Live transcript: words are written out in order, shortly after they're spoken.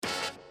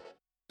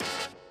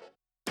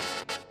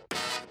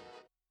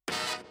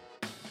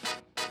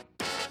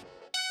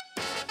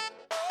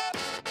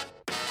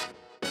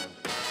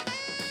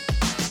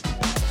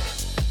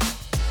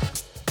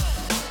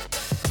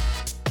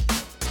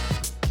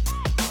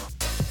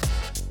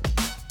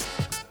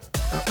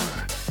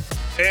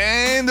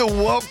And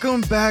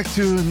welcome back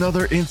to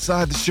another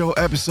Inside the Show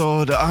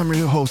episode. I'm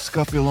your host,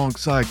 Scuffy,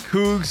 alongside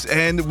Cougs,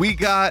 and we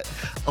got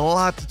a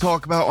lot to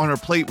talk about on our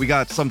plate. We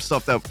got some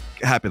stuff that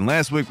happened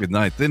last week with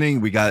ninth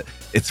inning. We got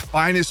its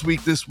finest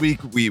week this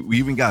week. We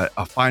even got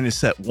a finest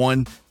set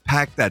one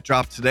pack that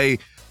dropped today.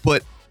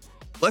 But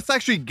let's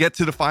actually get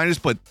to the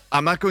finest, but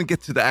I'm not going to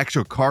get to the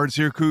actual cards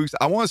here, Cougs.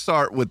 I want to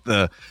start with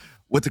the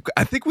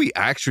I think we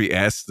actually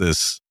asked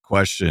this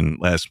question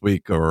last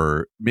week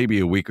or maybe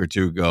a week or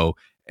two ago.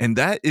 And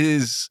that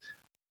is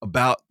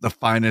about the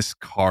finest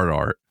card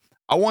art.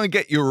 I want to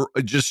get your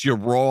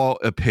raw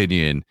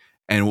opinion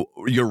and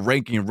your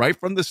ranking right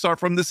from the start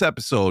from this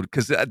episode,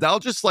 because that'll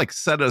just like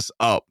set us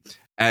up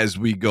as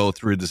we go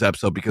through this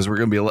episode, because we're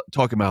going to be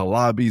talking about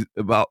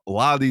a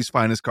lot of these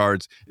finest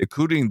cards,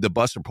 including the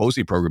Buster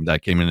Posey program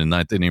that came in the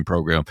ninth inning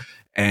program.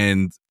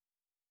 And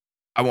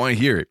I want to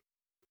hear it.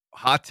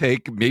 Hot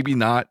take, maybe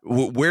not.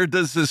 Where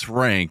does this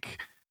rank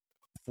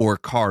for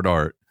card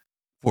art?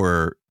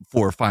 For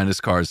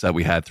finest cards that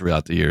we had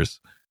throughout the years?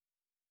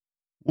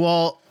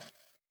 Well,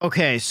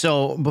 okay,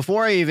 so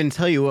before I even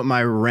tell you what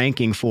my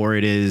ranking for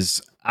it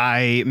is,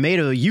 I made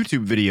a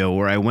YouTube video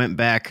where I went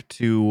back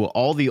to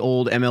all the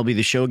old MLB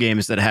The Show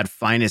games that had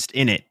finest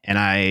in it, and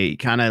I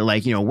kind of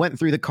went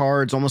through the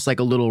cards almost like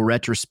a little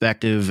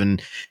retrospective,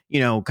 and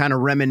kind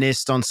of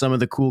reminisced on some of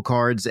the cool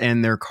cards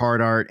and their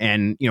card art.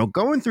 And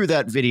going through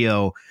that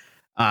video,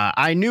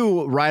 I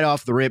knew right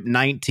off the rip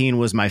 19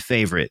 was my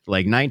favorite.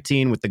 Like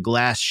 19 with the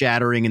glass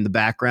shattering in the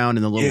background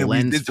and the little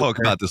lens. We did talk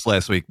about this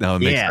last week. Now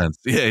it makes sense.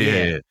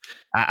 Yeah.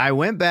 I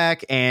went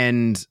back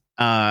and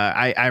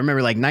I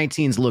remember like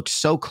 19s looked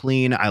so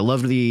clean. I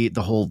loved the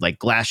whole like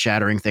glass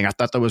shattering thing. I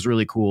thought that was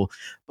really cool.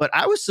 But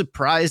I was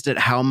surprised at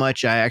how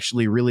much I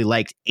actually really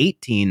liked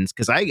 18s,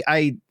 because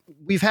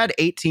we've had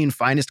 18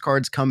 finest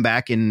cards come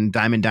back in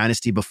Diamond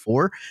Dynasty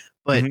before.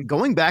 But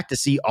going back to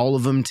see all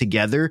of them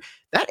together,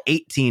 that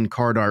 18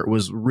 card art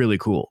was really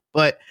cool.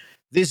 But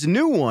this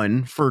new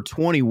one for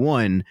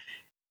 21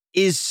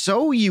 is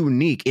so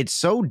unique. It's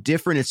so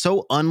different. It's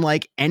so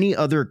unlike any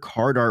other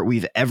card art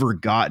we've ever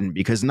gotten,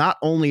 because not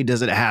only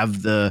does it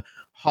have the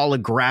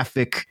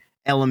holographic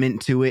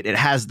element to it, it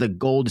has the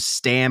gold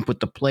stamp with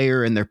the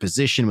player and their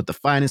position with the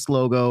finest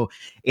logo.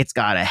 It's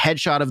got a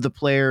headshot of the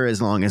player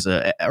as well as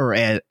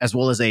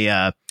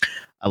a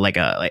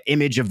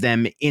image of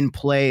them in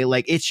play.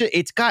 Like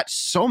it's got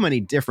so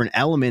many different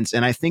elements,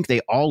 and I think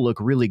they all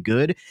look really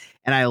good.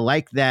 And I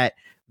like that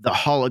the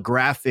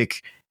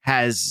holographic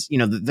has,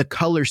 the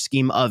color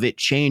scheme of it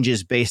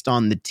changes based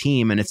on the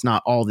team, and it's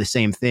not all the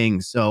same thing.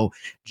 So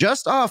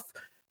just off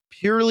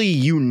purely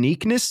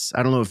uniqueness,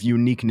 I don't know if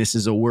uniqueness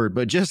is a word,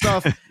 but just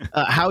off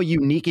how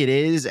unique it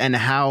is and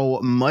how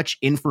much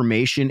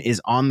information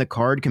is on the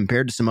card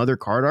compared to some other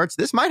card arts,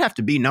 this might have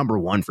to be number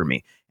one for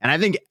me. And I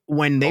think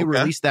when they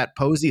released that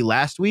Posey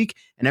last week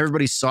and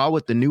everybody saw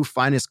what the new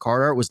finest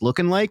card art was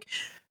looking like,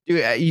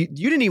 dude, you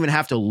didn't even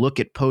have to look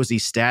at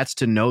Posey's stats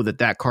to know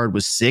that card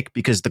was sick,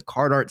 because the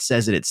card art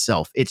says it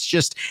itself. It's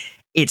just,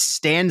 it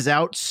stands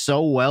out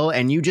so well,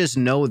 and you just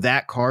know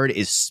that card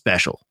is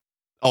special.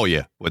 Oh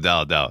yeah,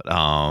 without a doubt.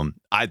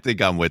 I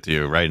think I'm with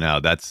you right now.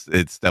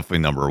 It's definitely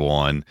number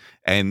one.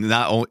 And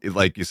not only,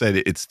 like you said,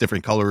 it's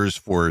different colors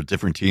for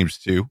different teams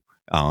too.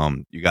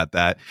 You got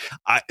that.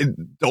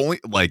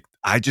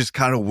 I just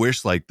kind of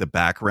wish like the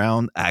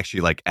background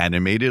actually like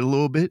animated a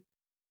little bit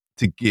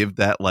to give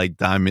that like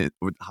diamond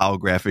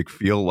holographic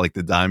feel, like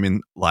the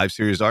Diamond Live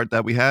Series art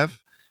that we have.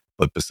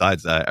 But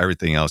besides that,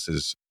 everything else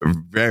is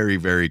very,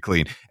 very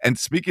clean. And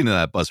speaking of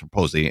that, Buster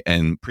Posey,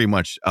 and pretty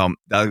much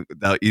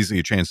that'll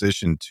easily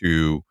transition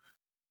to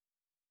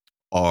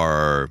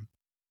our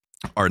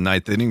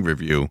ninth inning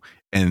review.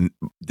 And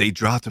they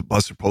dropped a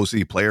Buster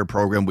Posey player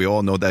program. We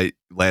all know that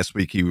last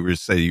week he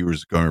said he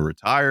was going to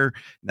retire.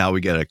 Now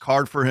we get a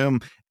card for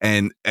him.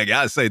 And I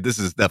got to say, this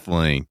is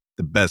definitely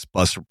the best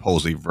Buster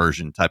Posey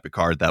version type of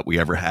card that we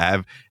ever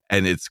have.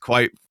 And it's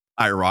quite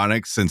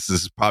ironic, since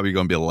this is probably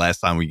going to be the last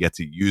time we get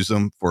to use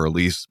him for at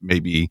least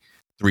maybe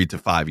 3 to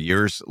 5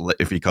 years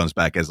if he comes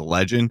back as a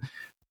legend.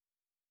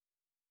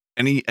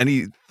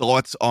 Any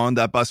thoughts on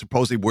that Buster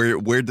Posey?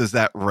 Where does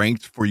that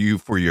rank for you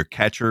for your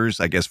catchers?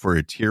 I guess for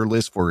a tier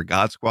list for a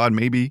God Squad,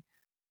 maybe.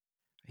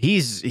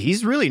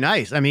 He's really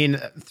nice. I mean,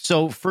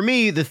 so for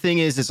me, the thing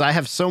is I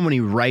have so many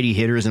righty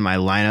hitters in my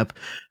lineup.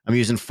 I'm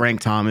using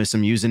Frank Thomas.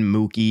 I'm using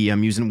Mookie.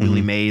 I'm using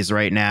Willie Mays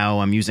right now.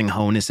 I'm using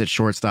Honus at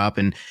shortstop.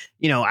 And,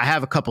 I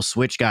have a couple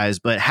switch guys,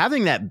 but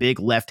having that big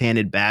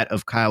left-handed bat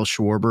of Kyle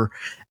Schwarber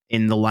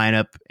in the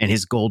lineup and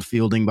his gold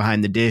fielding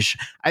behind the dish,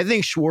 I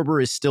think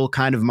Schwarber is still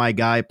kind of my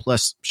guy.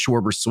 Plus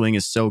Schwarber's swing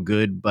is so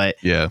good, but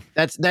yeah,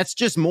 that's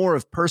just more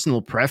of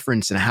personal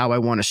preference and how I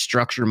want to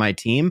structure my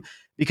team,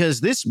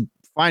 because this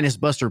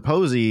finest Buster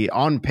Posey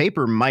on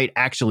paper might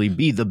actually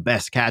be the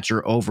best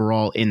catcher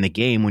overall in the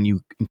game when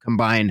you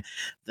combine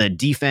the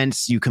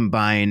defense, you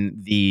combine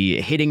the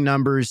hitting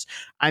numbers.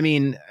 I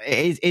mean,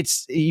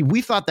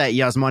 we thought that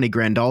Yasmani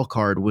Grandal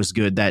card was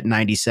good, that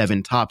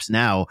 97 tops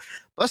now.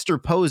 Buster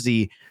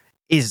Posey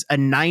is a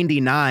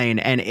 99,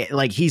 and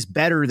like he's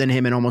better than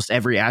him in almost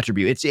every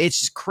attribute. It's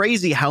just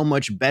crazy how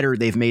much better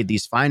they've made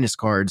these finest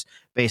cards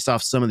based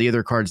off some of the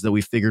other cards that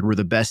we figured were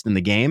the best in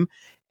the game.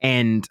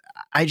 And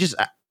I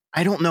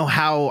don't know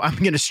how I'm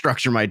going to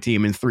structure my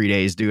team in 3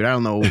 days, dude. I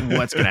don't know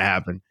what's going to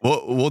happen.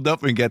 We'll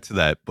definitely get to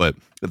that. But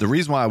the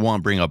reason why I want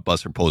to bring up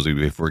Buster Posey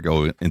before we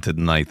go into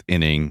the ninth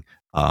inning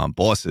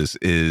bosses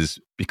is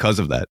because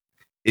of that.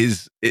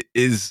 Is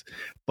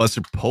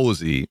Buster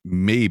Posey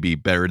maybe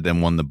better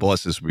than one of the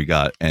bosses we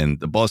got? And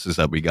the bosses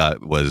that we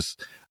got was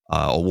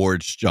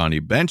awards Johnny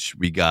Bench.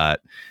 We got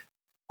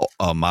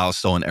a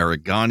milestone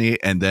Eric Gagne,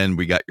 and then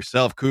we got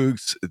yourself,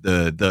 Cougs.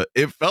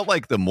 It felt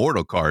like the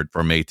Mortal card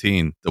from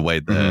 18, the way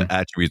the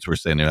attributes were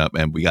standing up,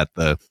 and we got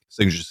the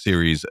Signature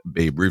Series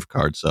Babe Ruth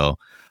card. So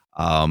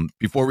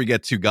before we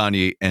get to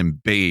Gagne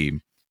and Babe,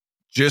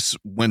 just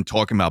when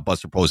talking about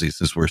Buster Posey,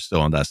 since we're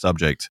still on that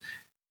subject,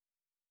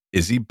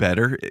 is he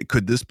better?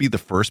 Could this be the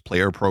first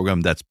player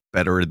program that's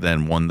better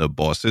than one of the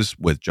bosses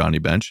with Johnny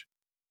Bench?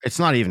 It's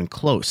not even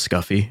close,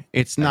 Scuffy.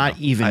 It's not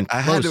even close.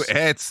 I had to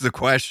answer the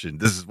question.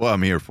 This is what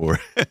I'm here for.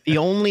 The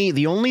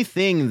only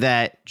thing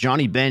that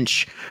Johnny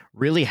Bench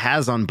really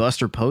has on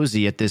Buster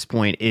Posey at this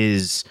point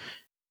is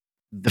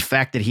the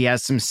fact that he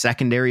has some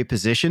secondary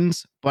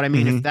positions. But I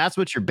mean, if that's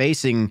what you're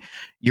basing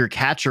your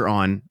catcher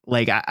on,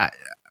 like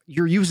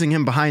you're using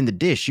him behind the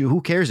dish.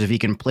 Who cares if he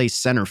can play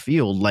center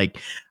field? Like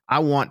I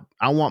want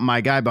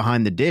my guy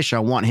behind the dish. I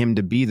want him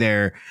to be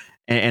there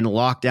and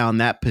lock down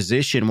that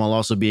position while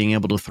also being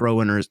able to throw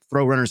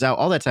runners out,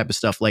 all that type of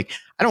stuff. Like,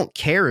 I don't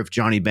care if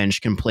Johnny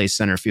Bench can play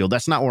center field.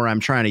 That's not where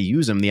I'm trying to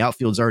use him. The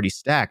outfield's already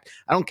stacked.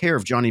 I don't care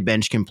if Johnny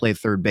Bench can play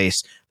third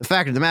base. The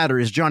fact of the matter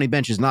is Johnny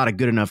Bench is not a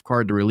good enough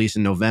card to release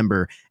in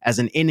November as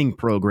an inning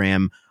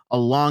program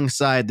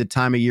alongside the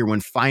time of year when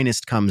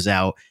Finest comes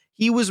out.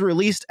 He was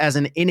released as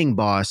an inning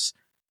boss,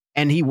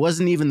 and he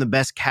wasn't even the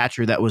best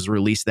catcher that was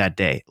released that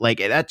day. Like,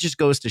 that just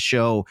goes to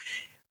show,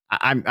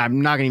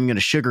 I'm not even going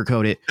to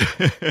sugarcoat it,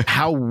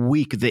 how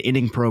weak the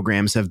inning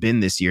programs have been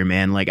this year,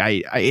 man. Like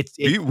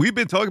we've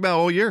been talking about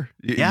all year.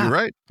 Yeah. You're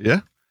right.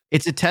 Yeah.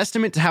 It's a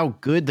testament to how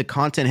good the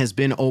content has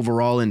been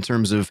overall in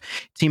terms of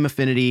team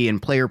affinity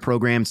and player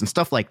programs and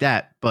stuff like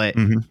that. But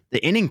the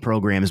inning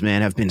programs,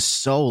 man, have been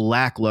so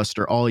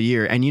lackluster all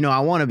year. And, I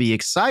want to be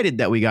excited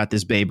that we got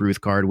this Babe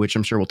Ruth card, which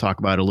I'm sure we'll talk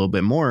about a little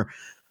bit more.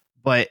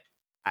 But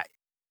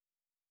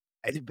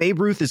Babe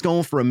Ruth is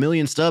going for 1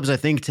 million subs. I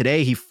think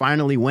today he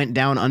finally went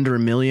down under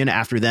 1 million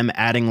after them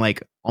adding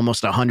like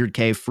almost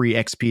 100K free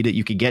XP that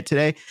you could get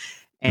today.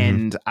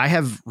 And I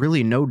have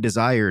really no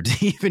desire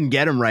to even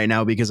get him right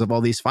now because of all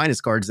these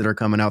Finest cards that are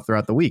coming out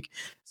throughout the week.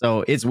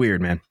 So it's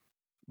weird, man.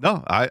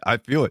 No, I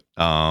feel it.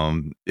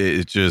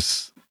 It's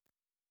just,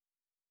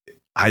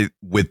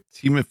 with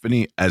Team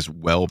Affinity as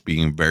well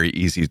being very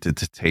easy to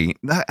detain,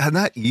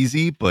 not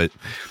easy, but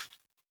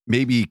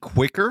maybe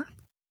quicker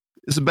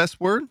is the best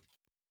word.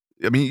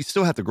 I mean, you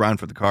still have to grind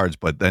for the cards,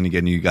 but then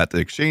again, you got the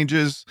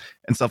exchanges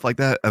and stuff like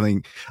that. I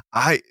mean,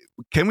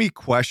 can we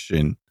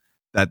question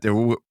that there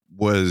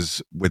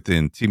was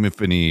within Team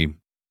Affinity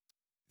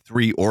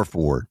 3 or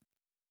 4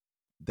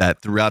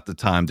 that throughout the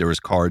time there was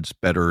cards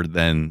better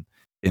than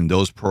in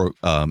those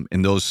programs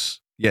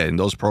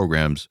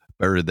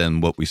better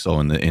than what we saw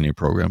in the inning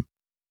program?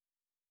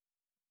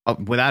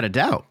 Without a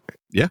doubt.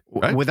 Yeah,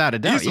 right? Without a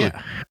doubt. Easily.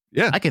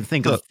 Yeah. I can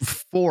think of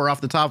 4 off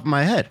the top of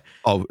my head.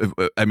 Oh,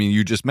 I mean,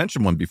 you just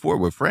mentioned one before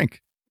with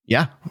Frank.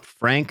 Yeah,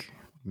 Frank,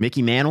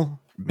 Mickey Mantle.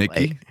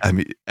 Mickey.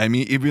 Like, I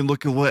mean, even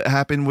look at what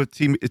happened with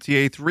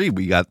TA3.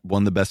 We got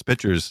one of the best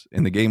pitchers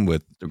in the game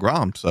with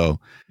DeGrom. So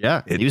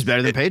yeah, he was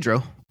better than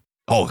Pedro.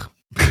 Oh,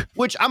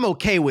 which I'm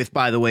okay with,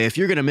 by the way. If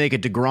you're going to make a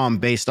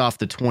DeGrom based off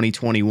the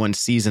 2021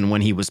 season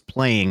when he was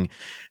playing,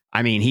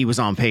 I mean, he was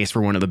on pace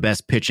for one of the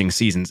best pitching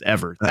seasons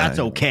ever. That's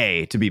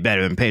okay to be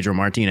better than Pedro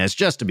Martinez,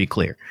 just to be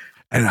clear.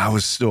 And I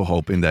was still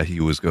hoping that he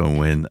was going to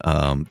win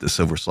the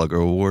Silver Slugger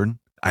Award.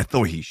 I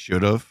thought he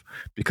should have,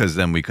 because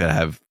then we could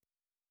have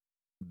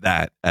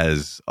that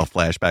as a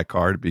flashback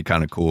card. It'd be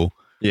kind of cool.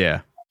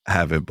 Yeah.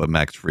 Have it, but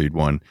Max Fried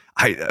won.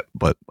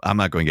 But I'm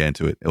not going to get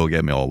into it. It'll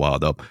get me all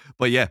wild up.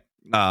 But yeah,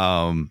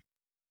 I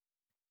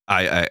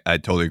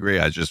totally agree.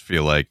 I just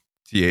feel like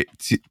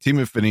Team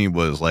Affinity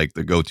was like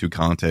the go-to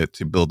content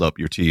to build up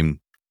your team.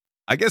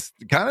 I guess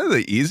kind of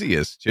the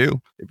easiest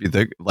too, if you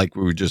think, like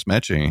we were just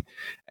mentioning,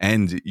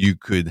 and you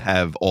could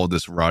have all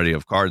this variety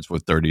of cards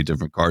with 30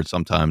 different cards.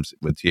 Sometimes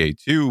with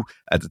TA2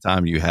 at the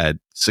time you had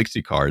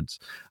 60 cards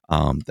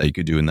that you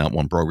could do in that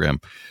one program.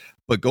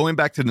 But going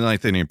back to the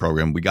ninth inning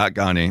program, we got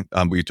Gagne.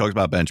 We talked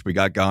about bench. We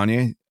got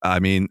Gagne. I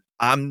mean,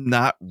 I'm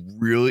not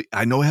really.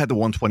 I know it had the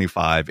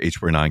 125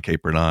 H per 9 K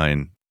per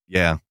 9.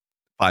 Yeah,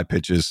 5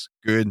 pitches,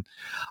 good.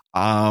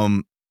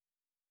 But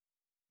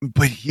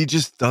he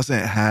just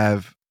doesn't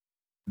have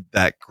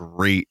that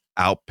great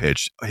out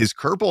pitch. His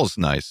curveball is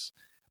nice,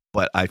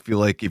 but I feel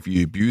like if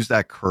you abuse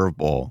that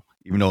curveball,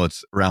 even though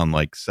it's around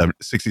like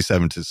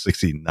 67 to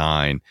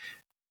 69,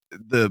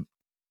 the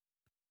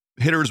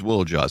hitters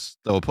will adjust.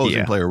 The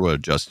opposing player will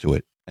adjust to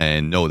it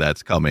and know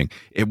that's coming.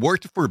 It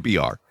worked for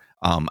BR.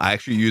 I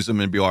actually used him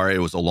in BR.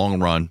 It was a long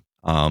run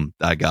that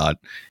I got,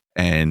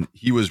 and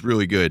he was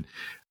really good.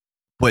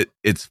 But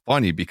it's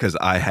funny because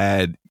I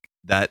had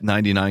that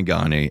 99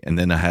 Gagne, and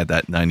then I had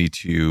that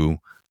 92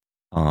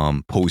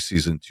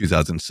 postseason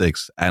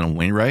 2006 Adam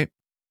Wainwright.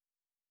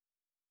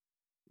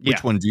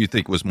 Which one do you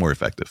think was more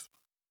effective?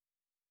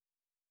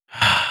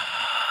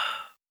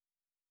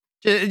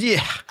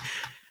 Yeah.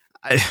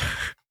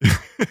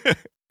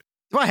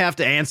 Do I have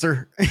to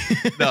answer?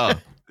 No,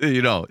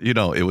 you know,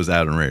 it was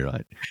Adam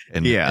Wainwright.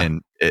 And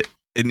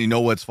and you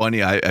know what's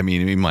funny? I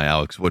mean, my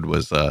Alex Wood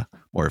was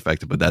more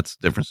effective, but that's a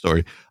different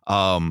story.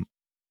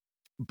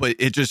 But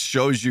it just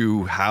shows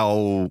you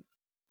how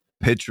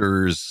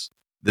pitchers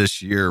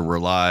this year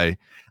rely.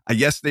 I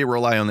guess they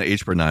rely on the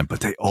H/9, but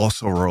they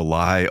also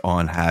rely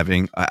on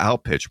having an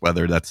out pitch,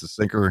 whether that's a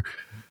sinker,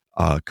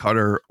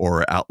 cutter,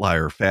 or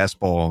outlier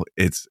fastball.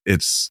 It's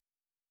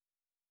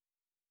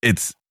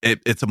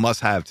a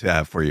must-have to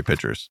have for your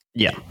pitchers.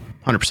 Yeah,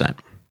 100%.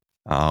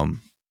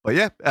 But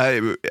yeah,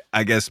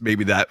 I guess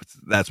maybe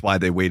that's why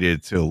they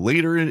waited till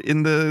later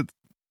in the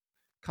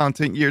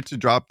content year to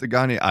drop the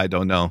Gagne. I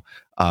don't know.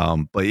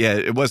 But yeah,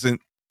 it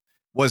wasn't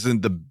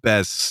the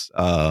best.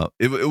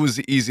 It was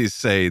easy to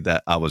say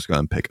that I was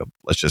going to pick up.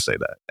 Let's just say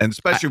that, and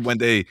especially when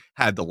they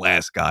had the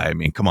last guy. I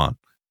mean, come on.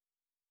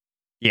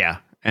 Yeah.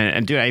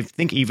 And dude, I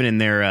think even in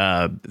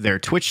their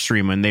Twitch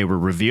stream when they were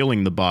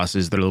revealing the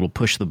bosses, their little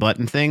push the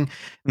button thing,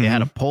 they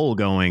had a poll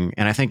going,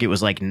 and I think it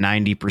was like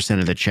 90%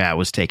 of the chat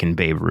was taking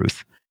Babe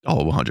Ruth.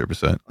 Oh,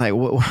 100%.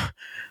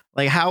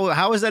 Like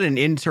how is that an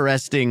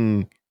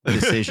interesting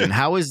decision?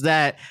 How is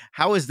that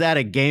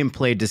a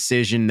gameplay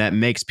decision that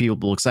makes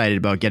people excited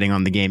about getting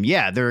on the game?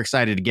 Yeah, they're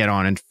excited to get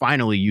on and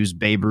finally use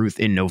Babe Ruth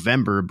in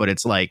November, but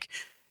it's like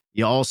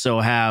you also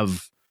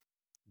have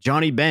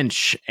Johnny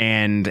Bench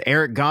and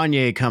Eric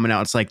Gagne coming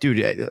out. It's like,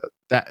 dude,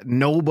 that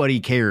nobody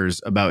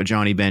cares about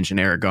Johnny Bench and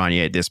Eric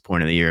Gagne at this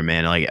point of the year,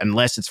 man. Like,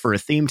 unless it's for a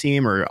theme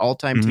team or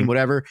all-time team,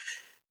 whatever.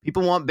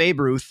 People want Babe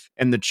Ruth,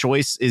 and the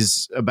choice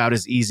is about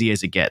as easy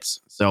as it gets.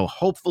 So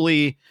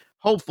hopefully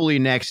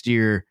next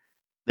year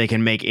they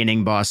can make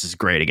inning bosses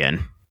great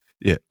again.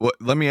 Yeah. Well,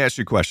 let me ask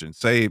you a question.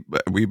 Say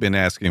we've been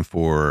asking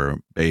for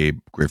Babe,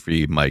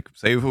 Griffey, Mike.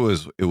 Say if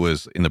it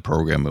was in the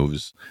program, it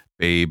was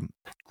Babe,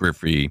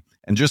 Griffey,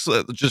 and just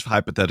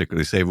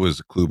hypothetically, say it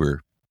was Kluber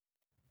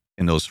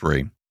in those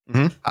three.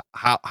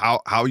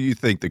 How you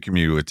think the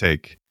community would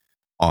take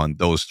on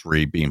those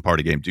three being part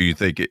of the game? Do you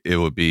think it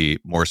would be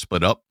more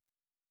split up?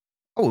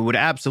 Oh, it would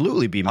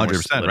absolutely be more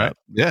 100%, split right? up.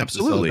 Yeah,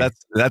 absolutely. So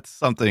that's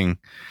something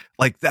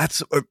like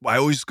that's. I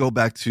always go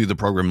back to the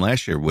program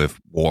last year with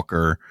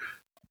Walker,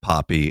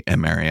 Poppy,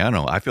 and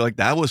Mariano. I feel like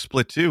that was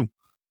split too.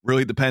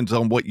 Really depends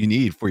on what you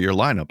need for your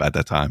lineup at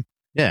that time.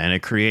 Yeah, and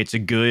it creates a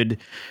good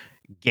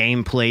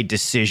gameplay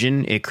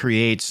decision. It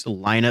creates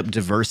lineup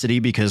diversity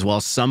because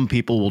while some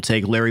people will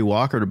take Larry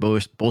Walker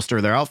to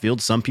bolster their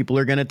outfield, some people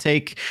are going to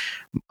take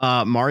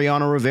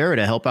Mariano Rivera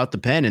to help out the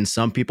pen, and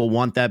some people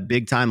want that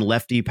big time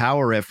lefty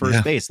power at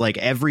first base. Like,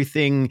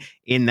 everything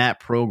in that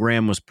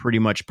program was pretty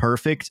much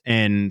perfect,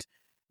 and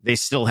they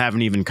still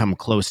haven't even come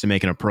close to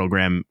making a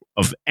program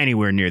of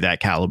anywhere near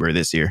that caliber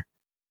this year.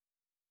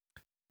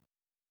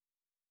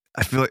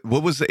 I feel like,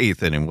 what was the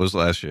eighth inning? What was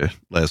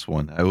last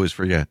one? I always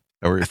forget.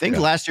 I think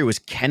last year was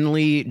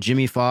Kenley,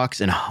 Jimmy Fox,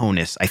 and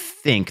Honus. I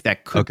think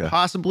that could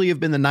possibly have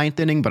been the ninth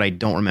inning, but I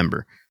don't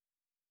remember.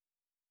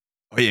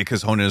 Oh, yeah,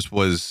 because Honus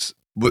was...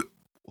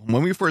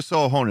 When we first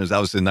saw Honus, that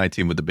was in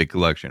 19 with the big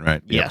collection,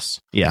 right?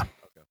 Yes. Yeah.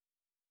 Okay.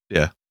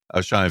 Yeah. I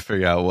was trying to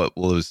figure out what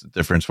was the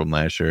difference from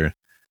last year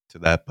to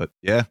that. But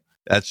yeah,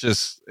 that's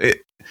just it.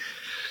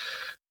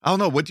 I don't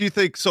know. What do you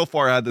think so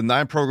far out of the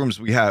 9 programs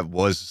we have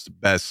was the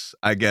best,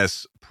 I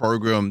guess,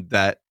 program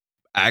that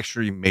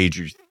actually made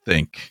you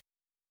think?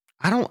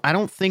 I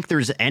don't think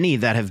there's any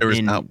that have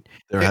been.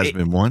 There has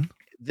been one.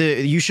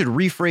 You should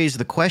rephrase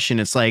the question.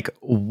 It's like,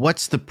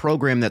 what's the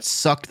program that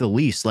sucked the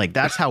least? Like,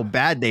 that's how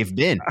bad they've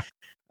been.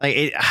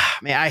 Like,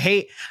 man, I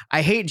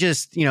hate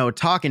just,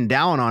 talking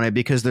down on it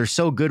because they're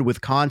so good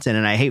with content,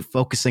 and I hate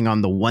focusing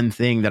on the one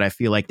thing that I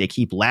feel like they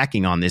keep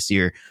lacking on this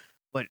year.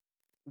 But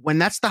when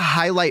that's the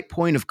highlight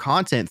point of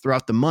content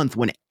throughout the month,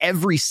 when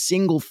every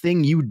single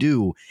thing you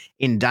do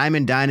in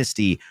Diamond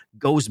Dynasty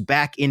goes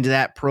back into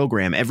that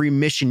program, every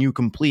mission you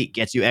complete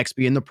gets you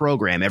XP in the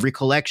program, every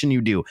collection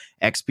you do,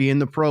 XP in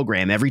the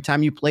program, every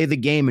time you play the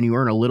game and you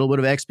earn a little bit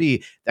of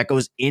XP, that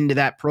goes into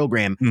that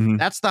program.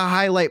 That's the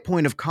highlight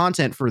point of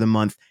content for the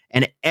month.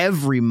 And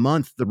every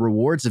month, the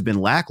rewards have been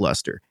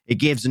lackluster. It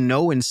gives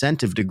no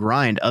incentive to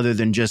grind other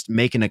than just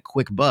making a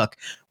quick buck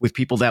with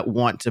people that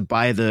want to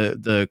buy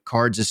the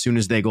cards as soon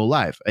as they go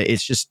live.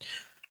 It's just,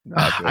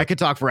 I could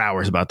talk for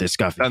hours about this,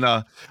 Scuffy.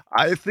 And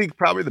I think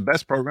probably the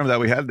best program that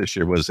we had this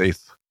year was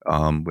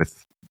 8th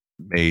with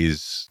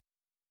Mays,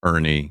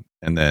 Ernie,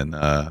 and then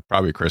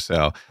probably Chris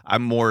Sale.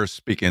 I'm more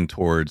speaking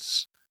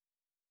towards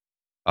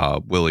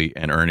Willie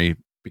and Ernie,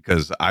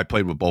 because I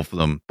played with both of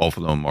them. Both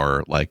of them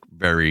are like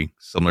very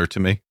similar to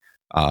me.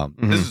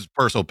 This is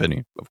personal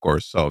opinion, of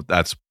course. So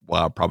that's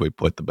why I'll probably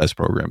put the best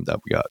program that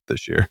we got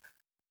this year.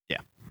 Yeah.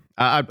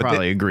 I'd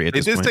probably agree at They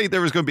this did point. say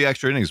there was going to be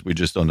extra innings. We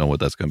just don't know what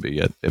that's going to be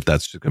yet. If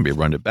that's just going to be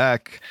run it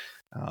back.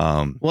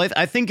 Well,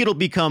 I think it'll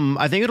become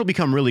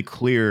really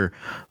clear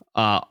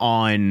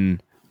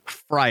on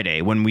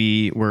Friday when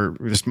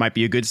this might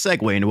be a good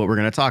segue into what we're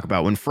going to talk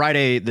about. When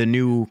Friday the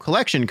new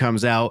collection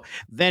comes out,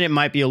 then it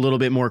might be a little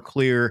bit more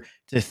clear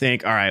to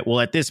think, all right, well,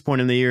 at this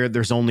point in the year,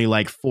 there's only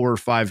like 4 or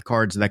 5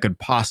 cards that could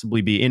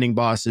possibly be inning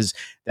bosses.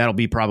 That'll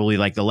be probably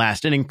like the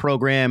last inning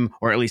program,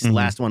 or at least the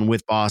last one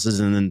with bosses,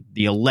 and then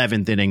the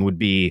 11th inning would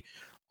be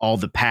all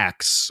the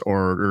packs,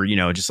 or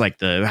just like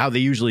how they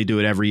usually do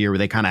it every year, where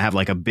they kind of have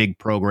like a big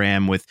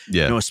program with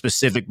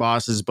specific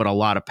bosses, but a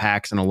lot of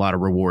packs and a lot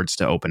of rewards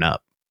to open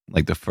up,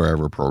 like the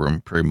Forever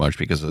program, pretty much,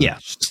 because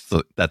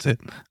that's it.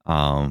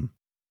 We'll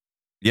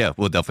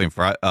definitely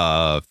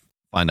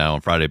find out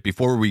on Friday.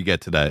 Before we get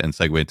to that and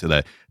segue into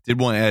that, did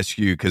want to ask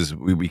you, because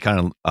we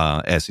kind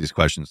of asked these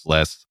questions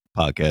last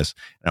podcast,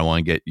 and I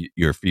want to get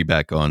your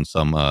feedback on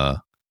some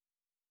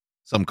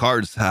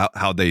cards,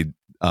 how they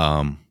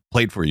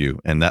played for you.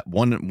 And that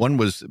one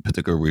was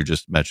particular we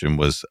just mentioned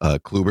was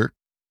Kluber.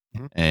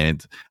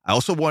 And I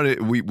also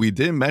wanted, we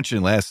didn't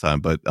mention last time,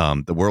 but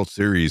the World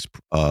Series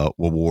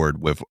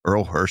award with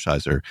Earl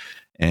Hershiser.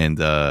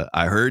 And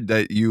I heard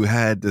that you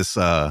had this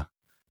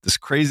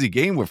crazy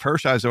game with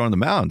Hershiser on the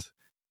mound.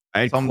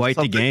 I had quite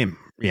the game.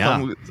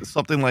 Yeah.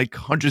 Something like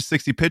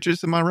 160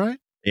 pitches. Am I right?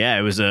 Yeah,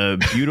 it was a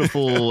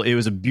beautiful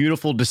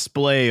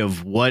display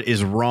of what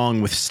is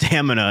wrong with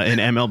stamina in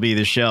MLB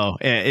The Show.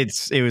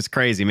 It was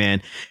crazy,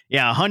 man.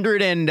 Yeah,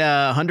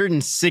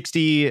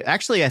 160,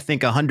 actually I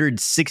think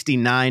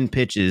 169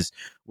 pitches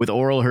with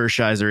Orel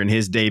Hershiser in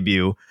his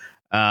debut.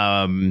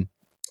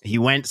 He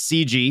went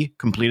CG,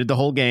 completed the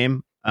whole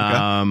game.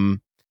 Okay.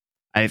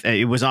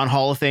 It was on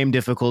Hall of Fame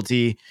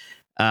difficulty.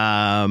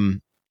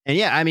 And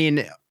yeah, I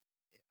mean,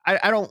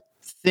 I don't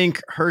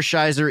think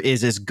Hershiser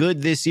is as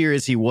good this year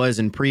as he was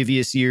in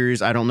previous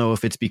years. I don't know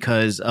if it's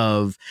because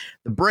of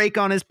the break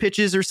on his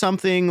pitches or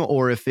something,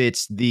 or if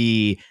it's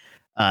the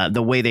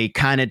way they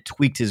kind of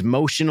tweaked his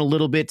motion a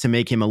little bit to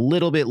make him a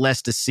little bit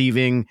less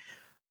deceiving.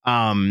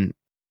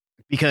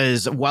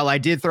 Because while I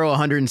did throw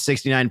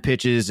 169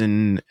 pitches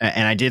and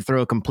I did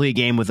throw a complete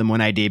game with him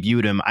when I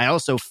debuted him, I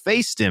also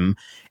faced him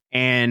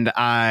and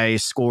I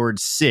scored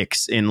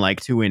 6 in like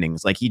 2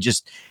 innings. Like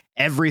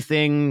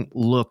everything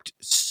looked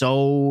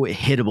so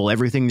hittable.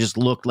 Everything just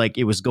looked like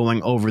it was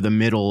going over the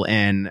middle,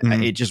 and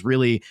it just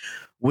really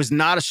was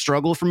not a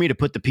struggle for me to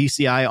put the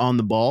PCI on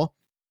the ball.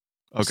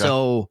 Okay.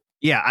 So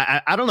yeah,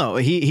 I don't know.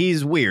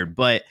 He's weird,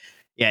 but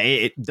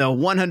yeah, the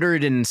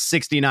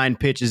 169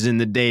 pitches in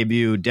the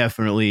debut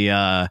definitely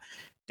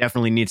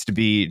needs to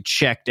be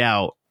checked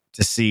out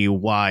to see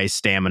why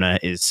stamina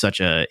is such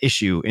a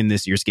issue in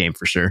this year's game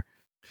for sure.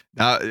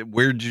 Now,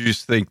 where did you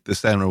think the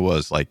stamina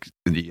was? Like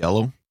in the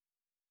yellow?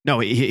 No,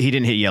 he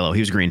didn't hit yellow. He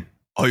was green.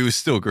 Oh, he was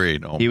still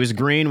green. Oh, he was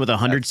green with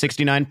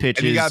 169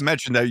 pitches. And you got to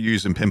mention that you're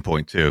using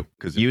pinpoint too,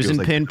 because using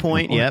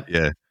pinpoint. Yep.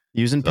 Yeah.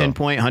 Using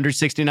pinpoint,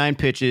 169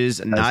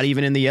 pitches, not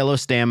even in the yellow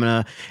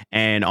stamina.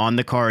 And on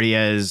the card,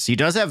 he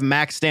does have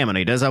max stamina.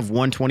 He does have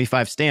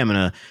 125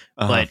 stamina,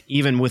 but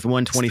even with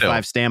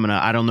 125 stamina,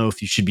 I don't know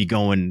if you should be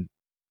going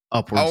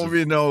upwards. I don't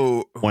even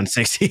know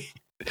 160.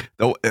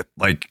 Though,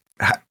 like,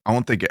 I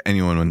don't think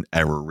anyone would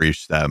ever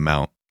reach that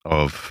amount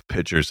of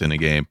pitchers in a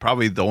game.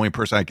 Probably the only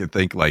person I could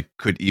think like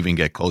could even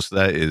get close to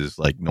that is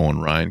like Nolan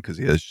Ryan, because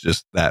he has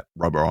just that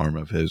rubber arm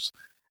of his.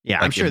 Yeah,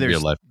 like, I'm sure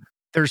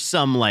there's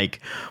some like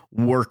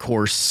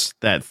workhorse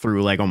that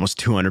threw like almost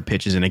 200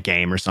 pitches in a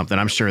game or something.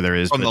 I'm sure there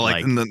is. From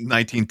in the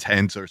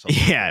 1910s or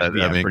something. Yeah, like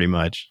that. Pretty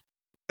much.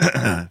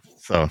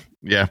 So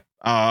yeah.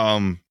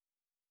 And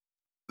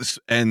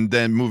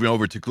then moving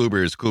over to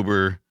Kluber, is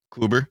Kluber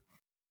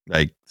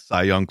like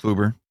Cy Young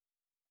Kluber?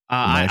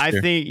 I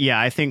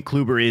think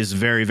Kluber is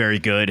very, very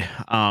good.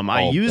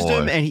 I used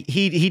him, and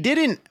he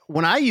didn't.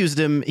 When I used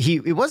him,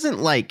 it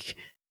wasn't like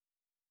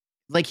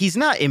he's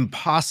not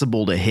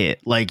impossible to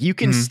hit. Like you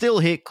can still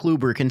hit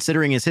Kluber,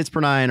 considering his hits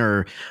per 9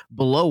 are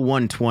below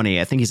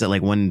 120. I think he's at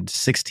like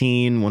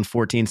 116,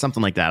 114,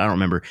 something like that. I don't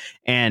remember.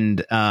 And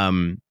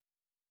the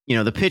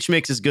pitch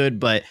mix is good,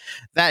 but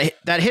that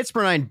hits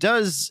per 9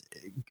 does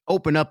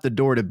open up the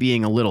door to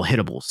being a little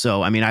hittable.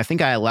 So, I mean, I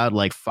think I allowed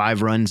like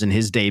 5 runs in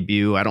his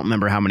debut. I don't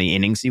remember how many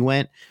innings he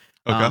went.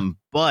 Okay.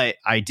 But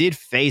I did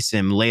face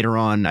him later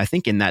on, I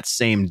think in that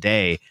same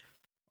day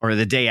or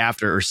the day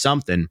after or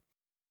something.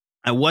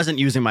 I wasn't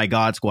using my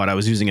God Squad. I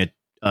was using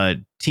a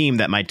team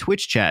that my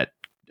Twitch chat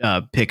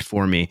picked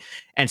for me.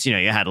 And so,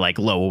 you had like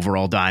low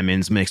overall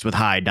diamonds mixed with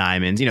high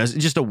diamonds, it's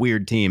just a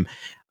weird team.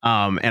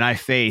 And I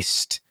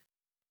faced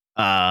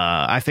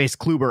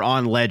Kluber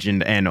on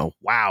Legend, and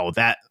wow,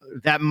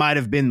 that might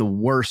have been the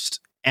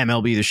worst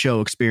MLB The Show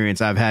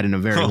experience I've had in a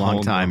very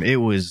long time.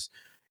 No.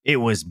 It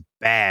was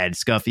bad,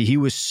 Scuffy. He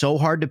was so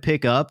hard to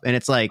pick up, and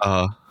it's like,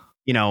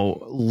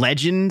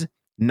 Legend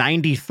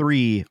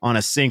 93 on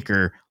a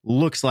sinker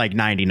looks like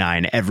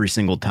 99 every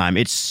single time.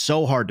 It's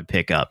so hard to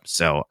pick up.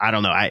 So I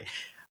don't know.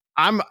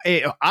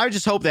 I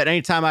just hope that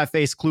anytime I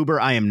face Kluber,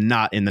 I am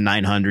not in the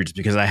 900s,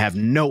 because I have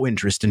no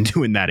interest in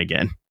doing that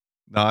again.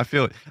 No, I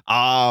feel it.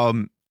 I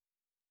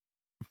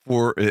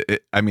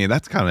mean,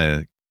 that's kind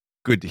of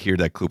good to hear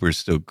that Cooper's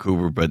still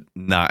Cooper, but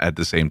not at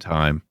the same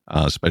time,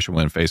 especially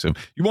when facing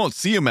him. You won't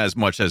see him as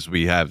much as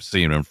we have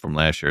seen him from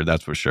last year.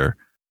 That's for sure.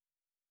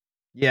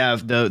 Yeah,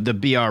 the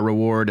BR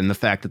reward and the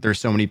fact that there's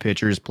so many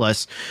pitchers.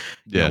 Plus,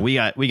 you know,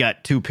 we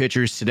got 2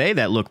 pitchers today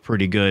that look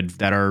pretty good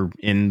that are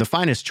in the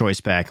finest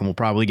choice pack, and we'll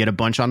probably get a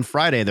bunch on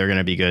Friday. They're going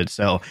to be good.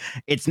 So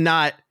it's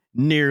not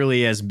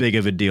nearly as big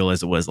of a deal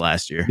as it was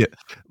last year. Yeah.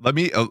 Let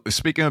me,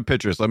 speaking of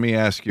pitchers, let me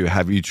ask you,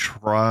 have you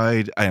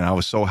tried, and I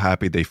was so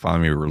happy they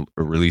finally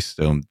released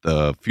them,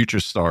 the Future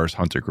Stars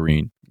Hunter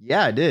Green?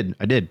 Yeah, I did.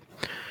 It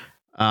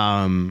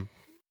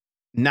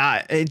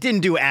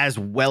didn't do as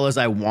well as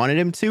I wanted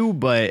him to,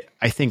 but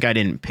I think I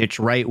didn't pitch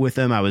right with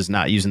him. I was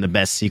not using the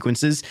best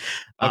sequences.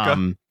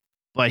 Okay.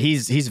 But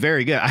he's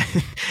very good.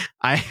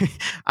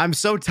 I'm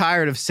so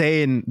tired of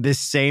saying this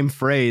same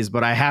phrase,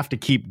 but I have to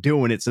keep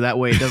doing it so that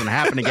way it doesn't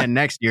happen again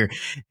next year.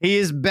 He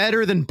is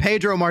better than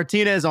Pedro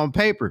Martinez on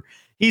paper.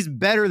 He's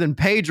better than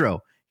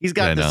Pedro. He's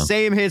got the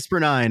same hits per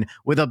 9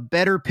 with a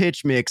better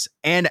pitch mix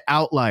and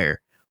outlier.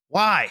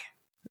 Why?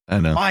 I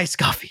know. Why,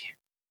 Scuffy?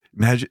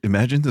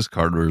 Imagine this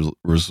card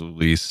was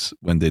released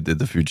when they did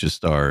the Future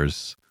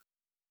Stars,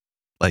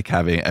 like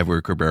having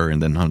Edward Cabrera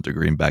and then Hunter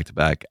Green back to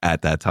back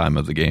at that time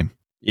of the game.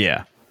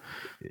 Yeah,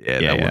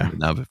 that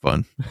would be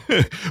fun.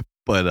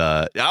 But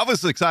I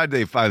was excited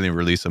they finally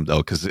released him though,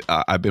 because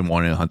I've been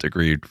wanting Hunter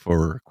Green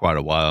for quite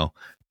a while,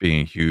 being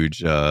a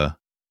huge fan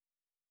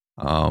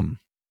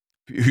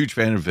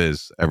of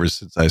his ever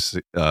since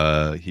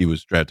he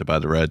was drafted by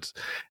the Reds.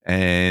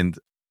 And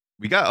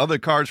we got other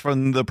cards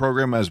from the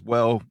program as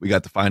well. We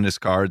got the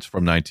finest cards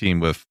from 19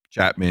 with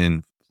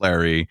Chapman,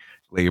 Flaherty,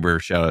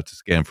 Glaber. Shout out to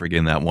Scam for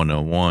getting that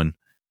 101.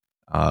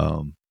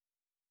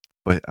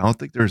 But I don't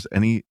think there's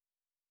anything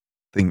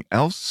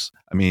else.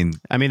 I mean,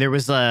 there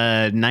was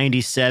a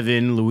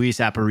 97 Luis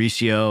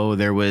Aparicio.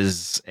 There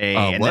was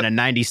and then a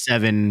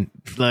 97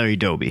 Larry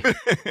Doby.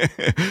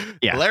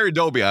 Yeah, Larry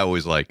Doby. I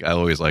always like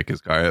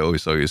his card. I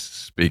always saw he's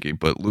speaking,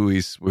 but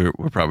Luis, we're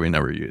probably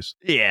never use.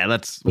 Yeah,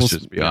 let's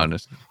just be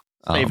honest.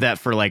 Save that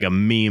for like a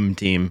meme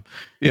team.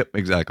 Yep,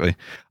 exactly.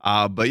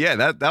 But yeah,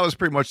 that was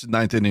pretty much the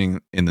 9th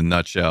inning in the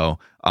nutshell.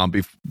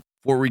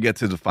 Before we get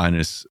to the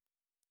finest,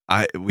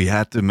 we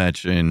had to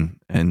mention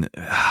and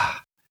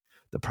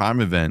the Prime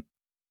event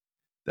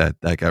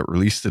that got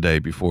released today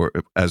before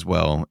as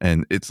well.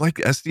 And it's like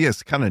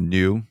SDS kind of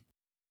knew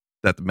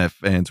that the Met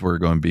fans were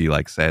going to be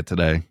like sad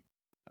today,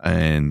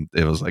 and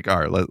it was like,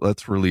 all right,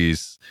 let's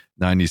release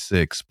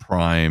 96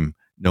 Prime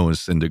Noah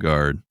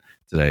Syndergaard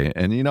today.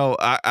 And you know,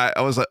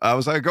 I was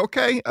like,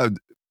 okay,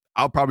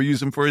 I'll probably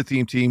use him for a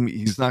team.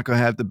 He's not going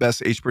to have the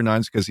best H per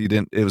 9s because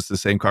it was the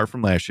same card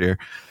from last year.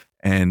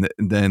 And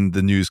then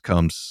the news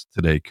comes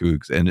today,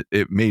 Cougs, and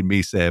it made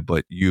me sad,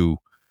 but you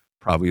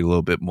probably a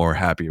little bit more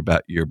happy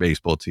about your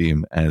baseball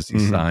team as he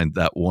signed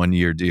that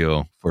 1-year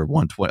deal for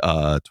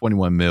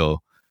 21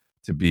 mil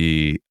to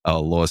be a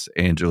Los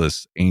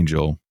Angeles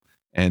Angel.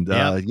 And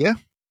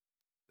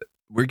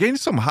we're getting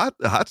some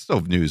hot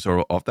stove news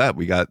off that.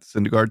 We got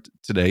Syndergaard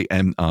today,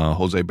 and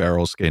Jose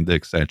Barros getting the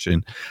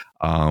extension.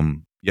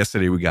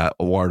 Yesterday we got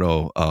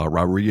Eduardo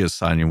Rodriguez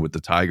signing with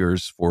the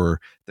Tigers for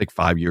I think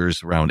 5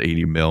 years, around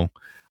 80 mil.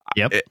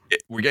 Yep,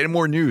 we're getting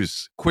more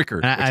news quicker,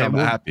 which I'm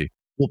happy.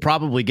 We'll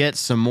probably get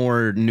some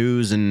more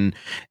news and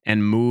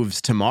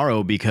moves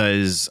tomorrow,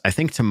 because I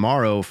think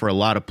tomorrow for a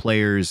lot of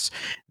players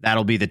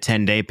that'll be the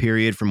 10-day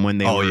period from when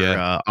they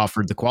were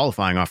offered the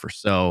qualifying offer.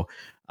 So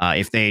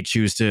if they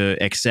choose to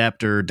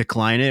accept or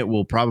decline it,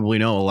 we'll probably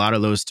know a lot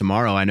of those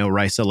tomorrow. I know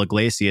Raisel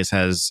Iglesias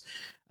has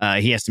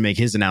to make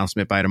his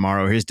announcement by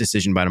tomorrow, his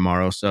decision by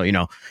tomorrow. So, you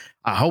know,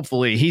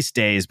 hopefully he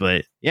stays.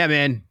 But yeah,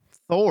 man,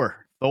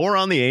 Thor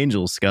on the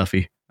Angels,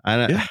 Scuffy.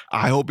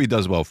 I hope he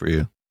does well for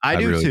you. I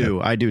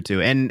do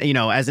too. And, you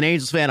know, as an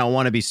Angels fan, I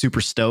want to be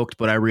super stoked,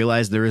 but I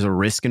realize there is a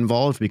risk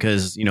involved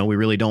because, you know, we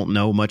really don't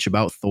know much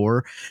about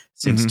Thor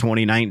since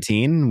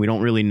 2019. We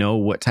don't really know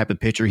what type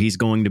of pitcher he's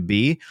going to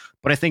be.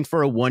 But I think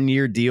for a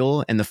 1-year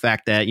deal and the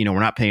fact that, you know,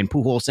 we're not paying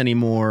Pujols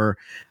anymore,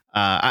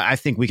 I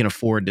think we can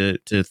afford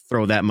to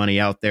throw that money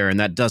out there. And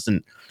that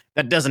doesn't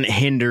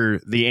hinder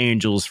the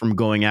Angels from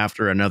going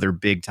after another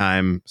big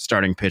time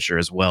starting pitcher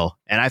as well.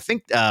 And I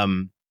think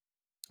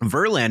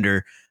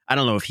Verlander, I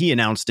don't know if he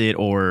announced it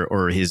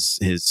or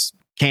his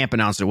camp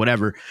announced it,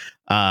 whatever,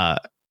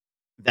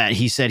 that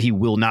he said he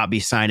will not be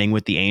signing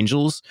with the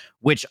Angels,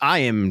 which I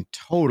am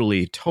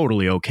totally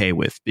okay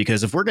with,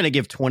 because if we're going to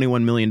give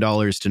 $21 million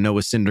to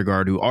Noah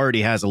Syndergaard, who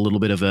already has a little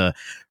bit of a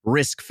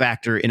risk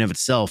factor in of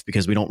itself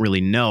because we don't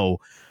really know,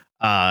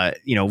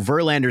 you know,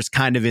 Verlander's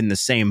kind of in the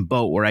same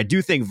boat where I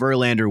do think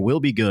Verlander will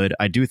be good.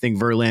 I do think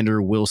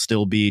Verlander will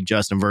still be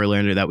Justin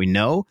Verlander that we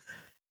know.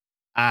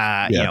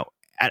 You know,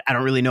 I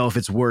don't really know if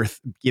it's worth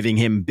giving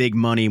him big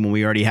money when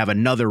we already have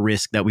another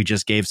risk that we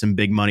just gave some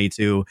big money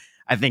to.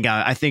 I think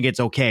it's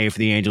okay if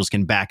the Angels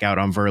can back out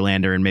on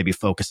Verlander and maybe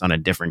focus on a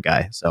different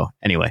guy. So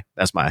anyway,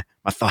 that's my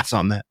thoughts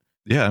on that.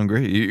 Yeah, I'm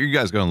great. You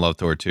guys going to love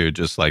Thor too,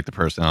 just like the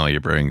personality he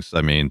brings.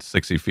 I mean,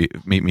 60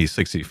 feet, meet me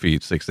 60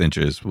 feet, 6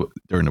 inches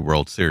during the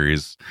World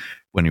Series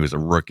when he was a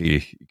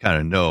rookie. You kind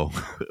of know.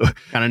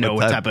 Kind of know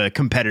what type of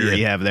competitor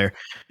you have there.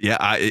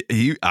 Yeah,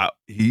 he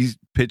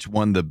pitched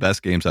one of the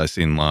best games I've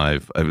seen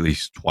live, at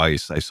least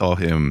twice. I saw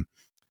him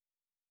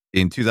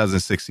in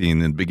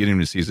 2016, in the beginning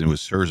of the season, with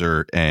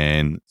Scherzer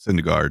and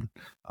Syndergaard,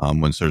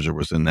 when Scherzer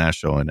was in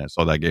Nashville, and I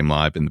saw that game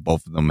live, and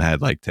both of them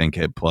had like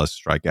 10K plus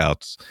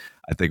strikeouts.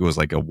 I think it was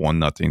like a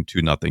 1-0,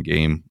 2-0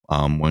 game.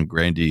 When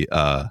Grandy,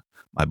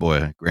 my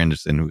boy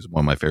Granderson, who's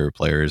one of my favorite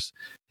players,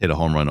 hit a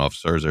home run off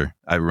Scherzer.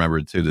 I remember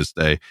it to this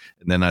day.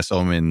 And then I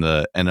saw him in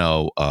the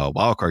NL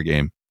wildcard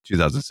game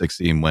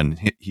 2016 when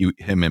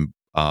him and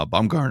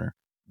Bumgarner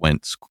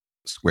went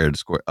square to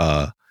square,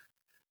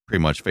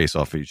 pretty much face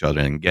off each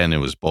other. And again, it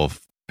was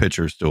both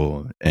pitchers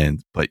duel.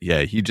 But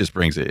yeah, he just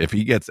brings it. If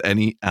he gets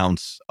any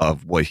ounce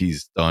of what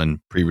he's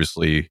done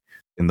previously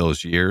in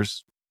those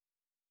years,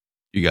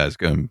 you guys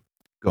going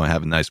to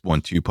have a nice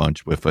 1-2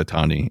 punch with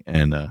Ohtani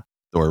and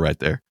Thor right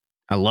there.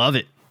 I love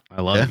it.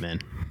 I love it, man.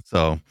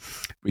 So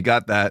we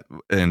got that,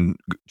 and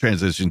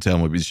transition to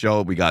MLB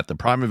show. We got the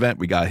Prime event.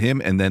 We got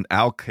him, and then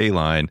Al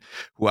Kaline,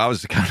 who I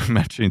was kind of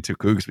mentioning to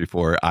Cougs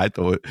before. I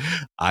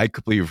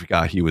completely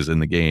forgot he was in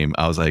the game.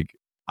 I was like,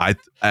 I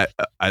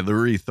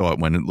literally thought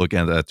when looking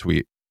at that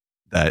tweet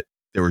that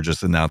they were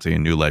just announcing a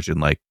new legend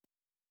like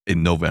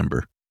in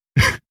November.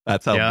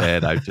 That's how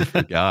bad I just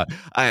forgot.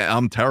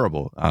 I'm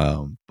terrible.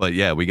 But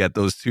yeah, we got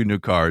those 2 new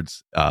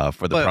cards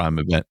for the Prime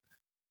event.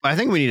 I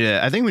think we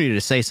need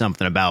to say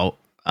something about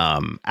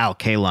Al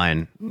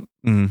Kaline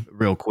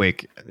real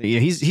quick.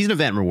 He's an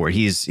event reward.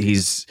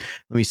 He's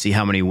let me see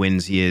how many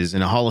wins he is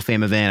in a Hall of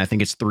Fame event. I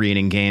think it's 3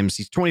 inning games.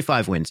 He's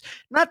 25 wins.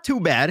 Not too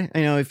bad.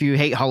 You know, if you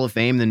hate Hall of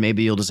Fame, then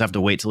maybe you'll just have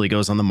to wait till he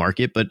goes on the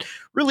market, but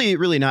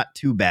really not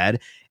too bad.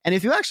 And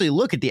if you actually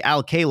look at the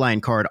Al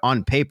Kaline card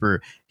on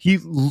paper, he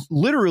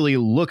literally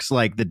looks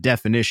like the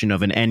definition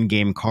of an end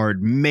game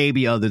card,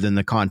 maybe other than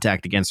the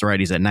contact against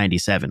righties at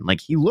 97. Like,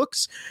 he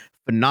looks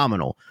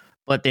phenomenal.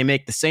 But they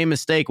make the same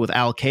mistake with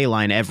Al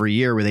Kaline every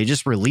year, where they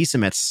just release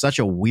him at such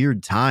a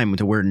weird time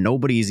to where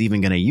nobody's even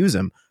going to use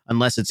him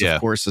unless it's,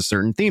 of course, a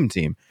certain theme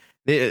team.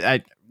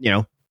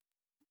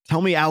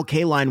 Tell me Al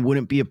Kaline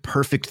wouldn't be a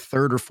perfect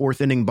 3rd or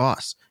 4th inning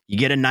boss. You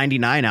get a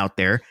 99 out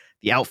there.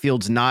 The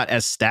outfield's not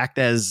as stacked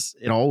as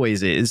it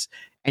always is.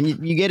 And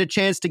you get a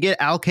chance to get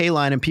Al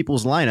Kaline in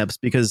people's lineups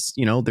because,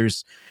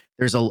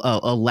 there's a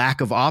lack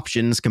of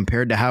options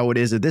compared to how it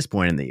is at this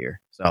point in the year.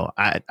 So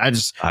I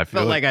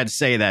felt like I'd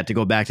say that to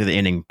go back to the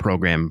inning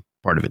program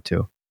part of it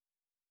too.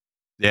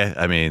 Yeah,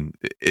 I mean,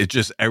 it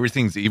just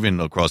everything's even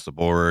across the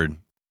board.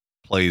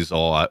 Plays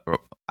all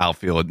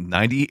outfield,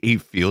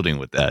 98 fielding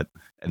with that,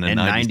 and then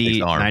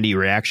 90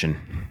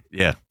 reaction.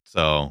 Yeah,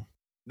 so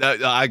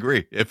I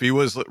agree. If he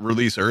was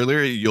released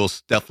earlier, you'll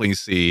definitely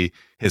see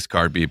his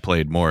card be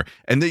played more.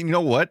 And then you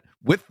know what?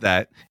 With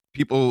that,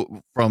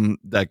 people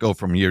that go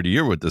from year to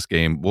year with this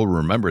game will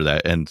remember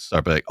that and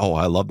start like, oh,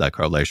 I love that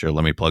card last year.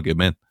 Let me plug him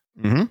in.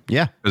 Mm-hmm.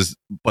 Yeah.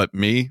 But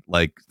me,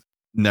 like,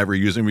 never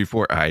using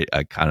before, I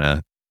kind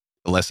of,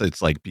 unless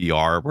it's like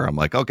BR where I'm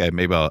like, okay,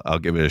 maybe I'll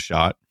give it a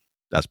shot.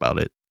 That's about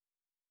it.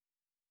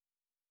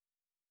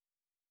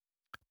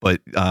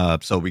 But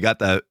so we got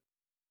that.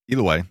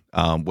 Either way,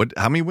 how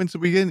many wins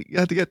did we get? You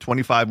had to get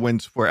 25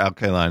 wins for Al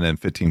Kaline and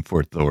 15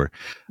 for Thor.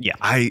 Yeah.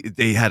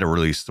 They had a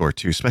release Thor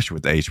too, especially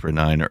with the H per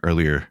 9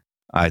 earlier.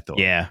 I thought.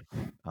 Yeah.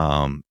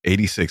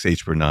 86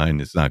 H per 9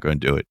 is not going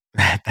to do it.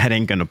 That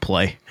ain't going to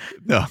play.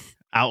 No.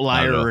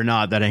 Outlier or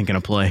not, that ain't going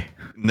to play.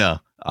 No.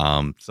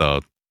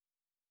 So,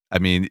 I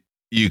mean,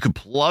 you could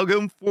plug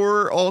them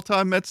for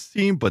all-time Mets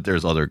team, but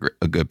there's other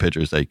good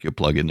pitchers that you could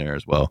plug in there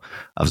as well.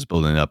 I was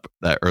building up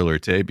that earlier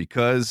today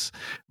because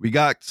we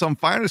got some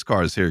finest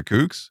cards here,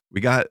 Kooks.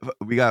 We got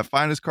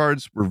finest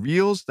cards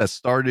reveals that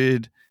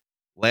started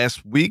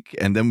last week,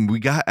 and then we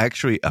got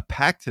actually a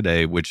pack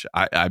today, which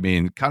I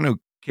mean kind of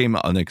came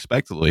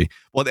unexpectedly.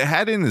 Well, they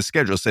had it in the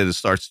schedule, said it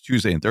starts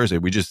Tuesday and Thursday.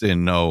 We just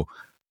didn't know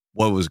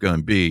what was going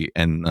to be,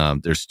 and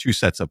there's 2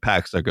 sets of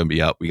packs that are going to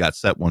be out. We got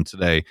set 1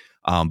 today.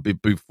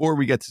 Before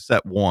we get to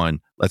set 1,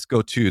 let's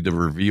go to the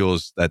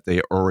reveals that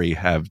they already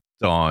have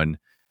done.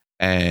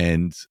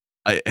 And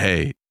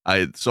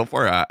so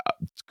far,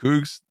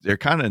 Cougs, they're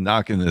kind of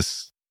knocking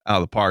this out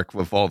of the park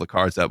with all the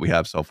cards that we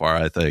have so far,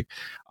 I think.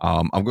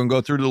 I'm going to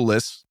go through the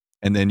list,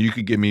 and then you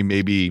could give me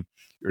maybe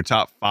your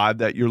top 5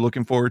 that you're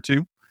looking forward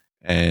to,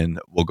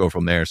 and we'll go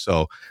from there.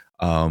 So,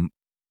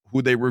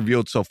 who they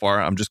revealed so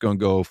far, I'm just going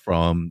to go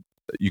from,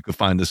 you can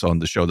find this on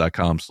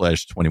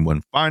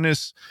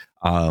theshow.com/21finest.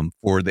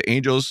 For the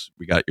Angels,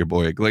 we got your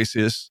boy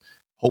Iglesias.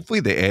 Hopefully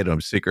they add him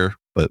Seeker,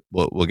 but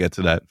we'll get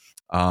to that.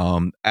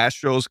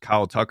 Astros,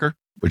 Kyle Tucker,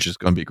 which is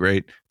going to be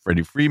great.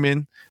 Freddie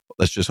Freeman.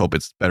 Let's just hope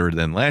it's better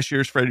than last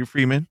year's Freddie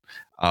Freeman.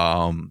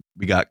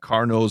 We got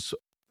Cardinals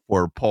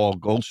for Paul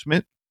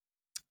Goldschmidt.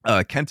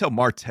 Kenta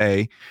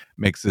Marte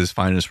makes his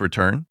finest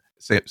return.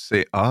 Did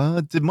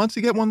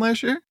Muncy get one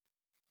last year?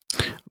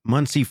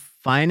 Muncy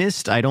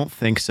Finest? I don't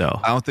think so.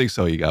 I don't think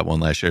so. You got one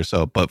last year.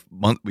 So, but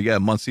we got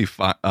a Muncy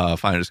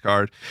finest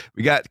card.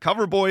 We got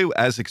Cover Boy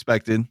as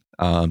expected.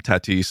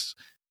 Tatis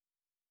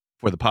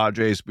for the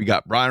Padres. We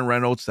got Ryan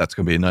Reynolds. That's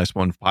going to be a nice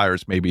one.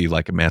 Pirates, maybe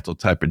like a Mantle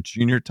type of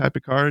junior type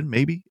of card.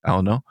 Maybe. I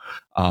don't know.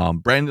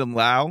 Brandon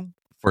Lau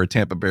for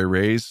Tampa Bay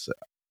Rays.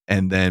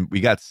 And then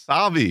we got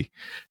Savi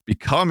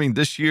becoming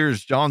this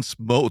year's John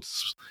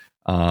Smoltz,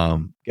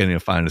 getting a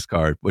finest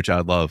card, which I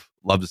love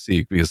to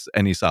see because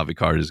any Savi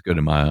card is good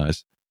in my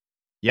eyes.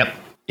 Yep.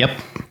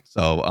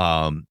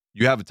 So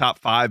you have a top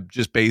 5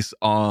 just based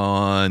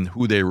on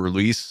who they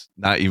release,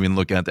 not even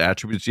looking at the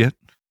attributes yet?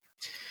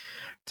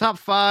 Top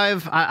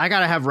 5, I got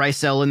to have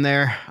Rysel in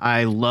there.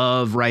 I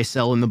love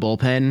Rysel in the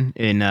bullpen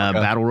in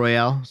Battle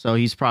Royale, so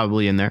he's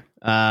probably in there.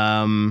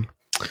 I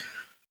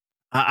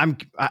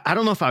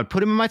don't know if I would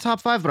put him in my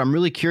top 5, but I'm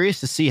really curious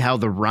to see how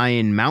the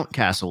Ryan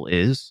Mountcastle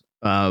is,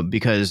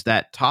 because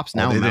that tops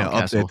now. They didn't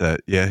Mountcastle. update that.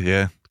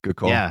 Yeah, good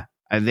call. Yeah,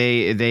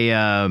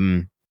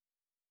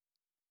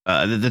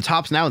 the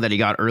tops now that he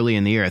got early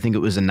in the year, I think it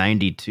was a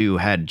 92,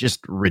 had just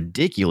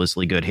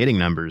ridiculously good hitting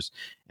numbers,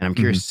 and I'm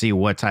curious to see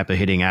what type of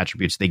hitting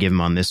attributes they give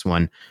him on this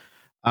one.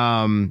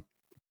 But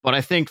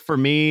I think for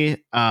me,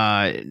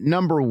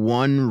 number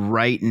 1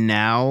 right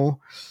now,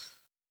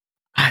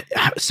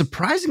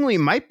 surprisingly,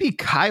 might be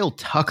Kyle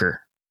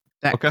Tucker.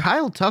 That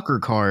Kyle Tucker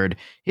card,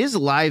 his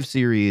live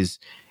series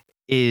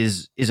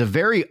is a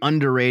very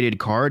underrated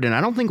card, and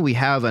I don't think we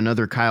have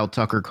another Kyle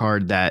Tucker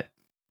card that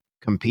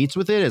competes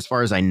with it as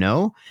far as I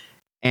know,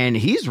 and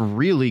he's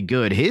really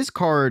good. His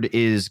card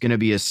is going to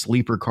be a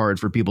sleeper card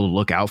for people to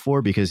look out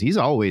for because he's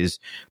always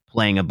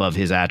playing above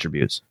his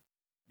attributes.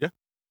 Yeah,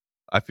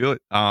 I feel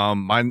it.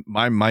 Mine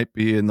might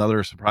be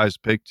another surprise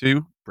pick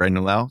too.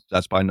 Brandon Lau,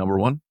 that's my number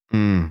 1.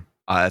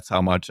 That's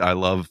how much I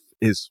love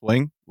his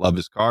swing, love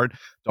his card.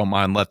 Don't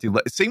mind lefty.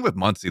 Same with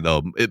Muncy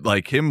though. It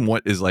like him.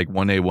 What is like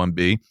 1A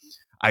 1B?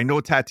 I know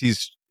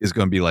Tatis is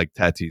going to be like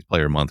Tatis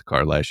Player of the Month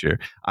card last year.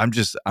 I'm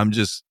just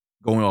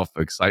going off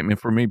excitement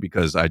for me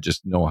because I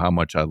just know how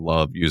much I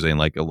love using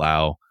like a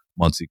Lau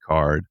Muncy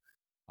card.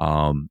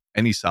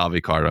 Any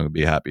Salvi card I'm going to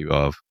be happy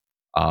of.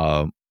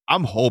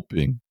 I'm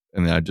hoping,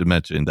 and I just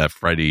mentioned that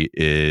Freddie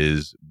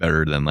is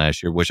better than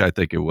last year, which I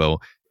think it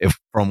will. If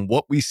from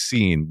what we've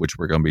seen, which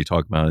we're going to be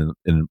talking about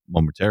in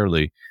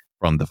momentarily,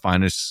 from the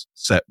finest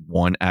set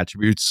 1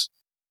 attributes,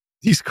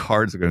 these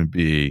cards are going to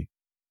be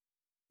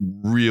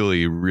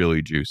really,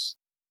 really juice.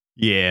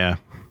 Yeah.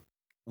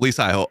 At least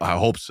I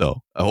hope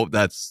so. I hope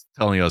that's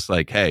telling us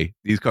like, hey,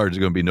 these cards are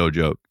going to be no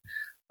joke.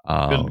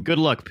 Good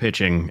luck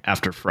pitching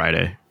after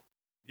Friday.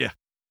 Yeah.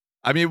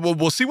 I mean,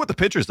 we'll see what the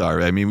pitchers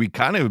are. I mean, we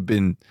kind of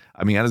been,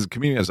 as a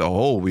community as a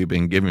whole, we've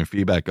been giving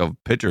feedback of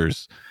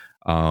pitchers.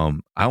 I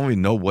don't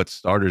even know what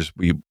starters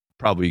we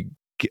probably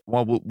get.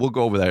 Well, we'll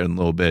go over that in a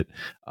little bit.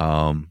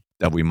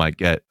 That we might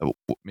get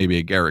maybe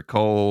a Garrett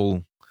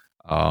Cole.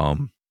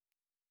 Trying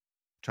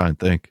to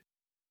think.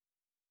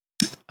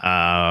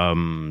 I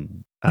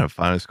don't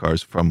find us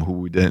cards from who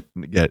we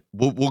didn't get.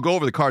 We'll go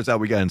over the cards that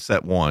we got in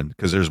set 1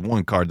 because there's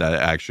one card that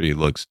actually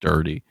looks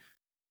dirty.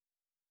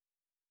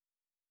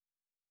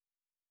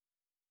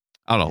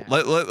 I don't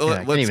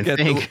know. Let's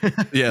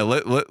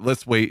get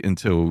let's wait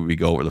until we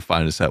go over the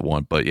finest set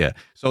 1. But yeah,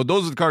 so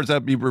those are the cards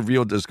that be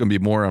revealed. There's going to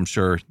be more, I'm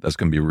sure, that's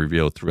going to be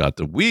revealed throughout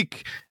the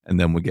week, and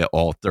then we get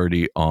all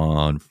 30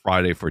 on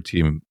Friday for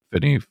Team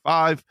Infinity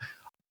 5.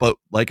 But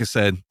like I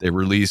said, they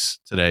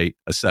released today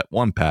a set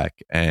 1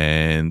 pack,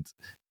 and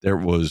there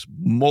was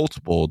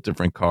multiple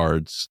different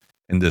cards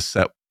in this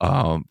set,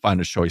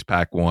 Finest Choice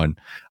Pack 1.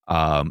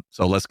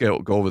 So let's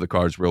go over the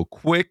cards real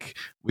quick.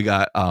 We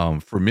got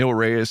Franmil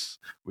Reyes,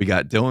 we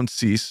got Dylan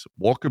Cease,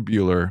 Walker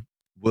Buehler,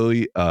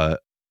 Willie, I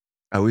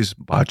always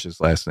botch his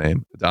last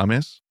name,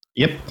 Adames.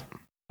 Yep.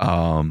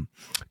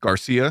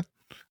 Garcia,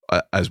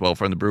 as well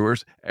from the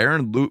Brewers.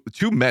 Aaron Loup,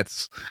 2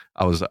 Mets.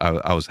 I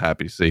was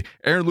happy to see.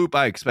 Aaron Loup,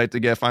 I expect to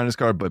get a finest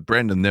card, but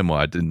Brandon Nimmo,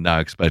 I did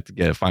not expect to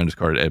get a finest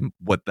card, and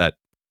what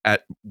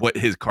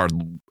his card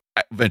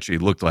eventually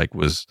looked like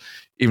was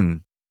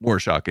even more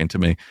shocking to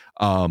me.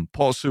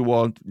 Paul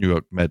Sewald, New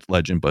York Mets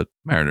legend, but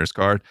Mariners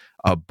card.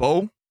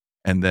 Bo,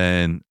 and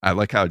then I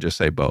like how I just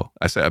say Bo.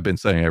 I've been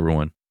saying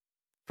everyone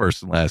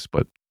first and last,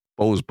 but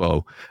Bo's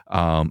Bo.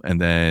 And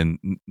then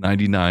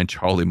 99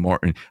 Charlie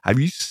Martin. Have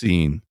you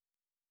seen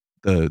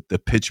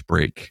the pitch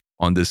break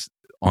on this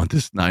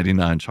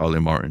 99 Charlie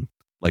Martin?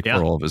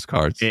 For all of his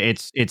cards.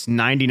 It's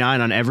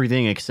 99 on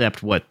everything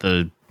except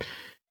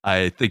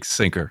I think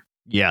sinker.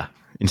 Yeah,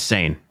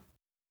 insane.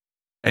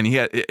 And he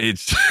had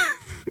it's.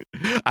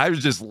 I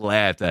was just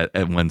laughed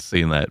at when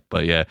seeing that,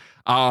 but yeah.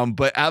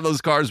 But out of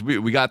those cards,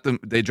 we got them.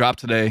 They dropped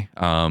today.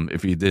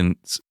 If you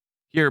didn't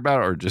hear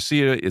about it or just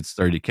see it, it's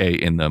 $30K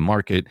in the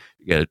market.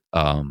 You get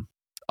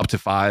up to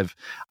 5.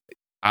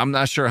 I'm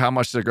not sure how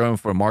much they're going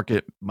for.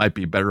 Market might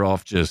be better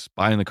off just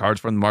buying the cards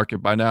from the market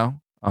by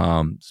now,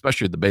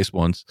 especially the base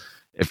ones.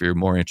 If you're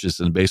more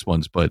interested in the base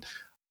ones, but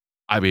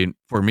I mean,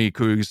 for me,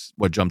 Cougs,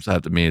 what jumps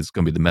out to me is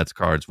going to be the Mets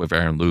cards with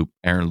Aaron Loup,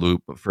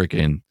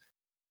 freaking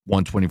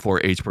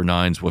 124 H per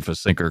 9s with a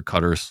sinker,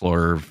 cutter,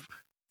 slurve,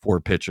 4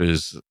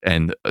 pitches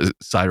and a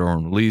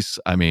sidearm release.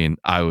 I mean,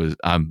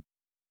 I'm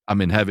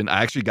in heaven.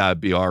 I actually got a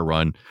BR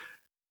run.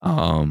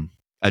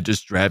 I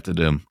just drafted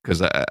him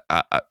because I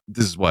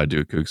this is what I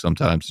do, Kook.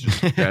 Sometimes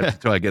just draft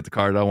until I get the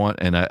card I want,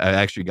 and I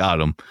actually got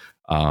him.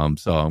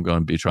 So I'm going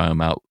to be trying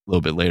him out a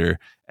little bit later.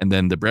 And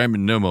then the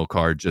Brandon Nimmo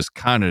card just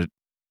kind of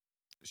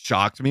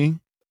shocked me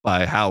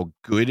by how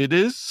good it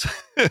is.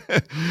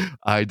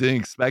 I didn't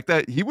expect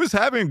that. He was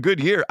having a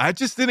good year. I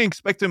just didn't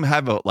expect him to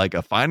have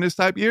a finest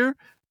type year.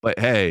 But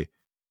hey,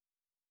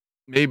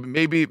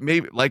 maybe,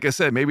 like I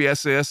said, maybe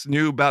SAS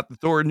knew about the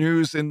Thor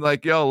news and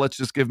like, yo, let's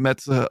just give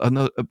Mets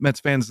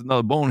fans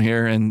another bone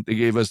here, and they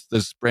gave us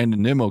this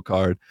Brandon Nimmo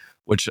card,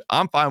 which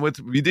I'm fine with.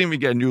 We didn't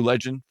even get a new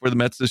legend for the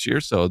Mets this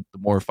year, so the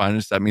more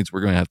finest, that means we're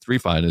going to have 3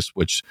 finest,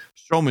 which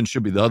Stroman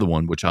should be the other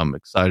one, which I'm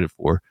excited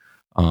for.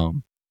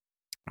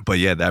 But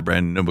yeah, that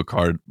Brandon Nimmo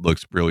card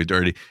looks really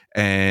dirty,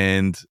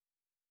 and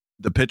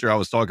the pitcher I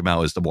was talking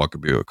about is the Walker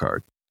Buehler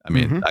card. I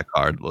mean, that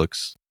card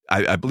looks.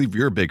 I believe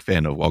you're a big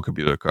fan of Walker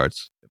Buehler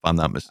cards, if I'm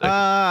not mistaken.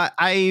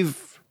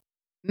 I've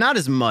not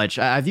as much.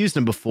 I've used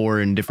him before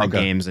in different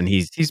games, and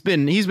he's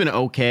been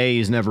okay.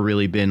 He's never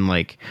really been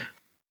like.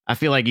 I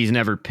feel like he's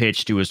never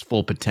pitched to his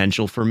full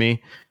potential for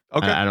me.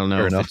 Okay, I don't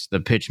know if it's the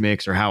pitch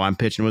mix or how I'm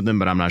pitching with him,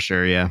 but I'm not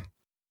sure. Yeah.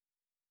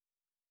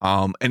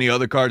 Any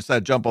other cards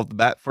that jump off the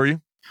bat for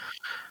you?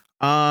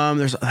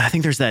 I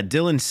think there's that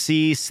Dylan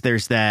Cease.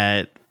 There's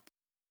that.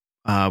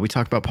 We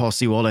talked about Paul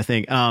Sewald, I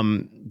think.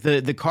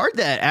 The card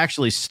that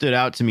actually stood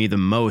out to me the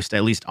most,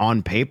 at least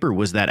on paper,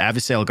 was that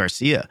Avisail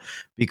Garcia,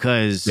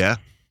 because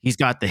he's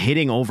got the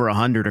hitting over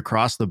 100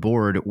 across the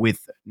board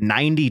with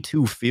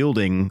 92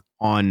 fielding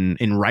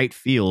in right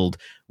field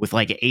with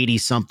like 80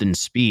 something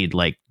speed.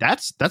 Like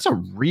that's a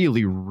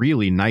really,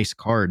 really nice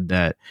card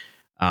that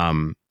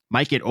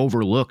might get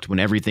overlooked when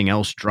everything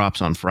else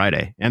drops on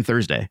Friday and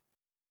Thursday.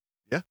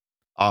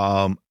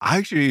 I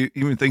actually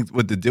even think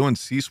with the Dylan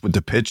Cease with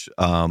the pitch,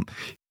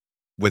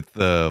 with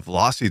the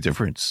velocity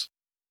difference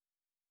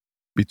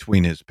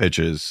between his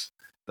pitches,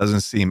 doesn't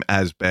seem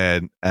as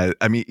bad.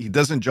 I mean, he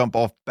doesn't jump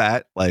off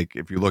bat. Like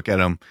if you look at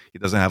him, he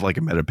doesn't have like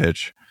a meta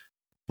pitch,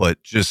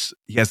 but just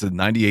he has a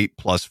 98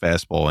 plus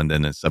fastball and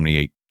then a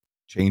 78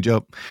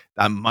 changeup.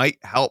 That might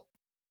help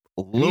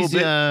a little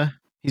bit.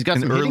 He's got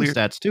some hitting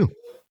stats too.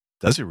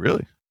 Does he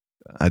really?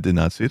 I did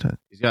not see that.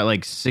 He's got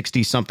like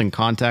 60 something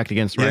contact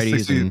against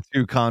righties.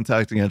 62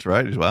 contact against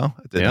righties. Wow.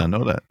 I did not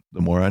know that. The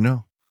more I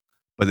know.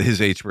 But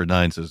his H per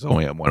 9 is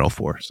only at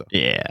 104. So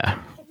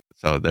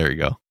So there you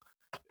go.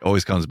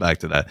 Always comes back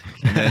to that.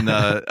 And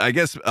then I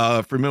guess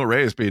for Mil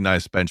Reyes being a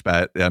nice bench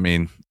bat, I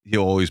mean,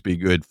 he'll always be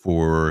good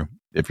for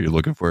if you're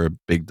looking for a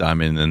big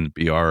diamond and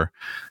BR,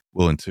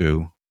 willing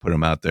to put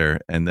him out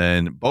there. And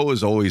then Bo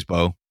is always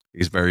Bo.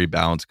 He's a very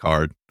balanced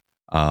card.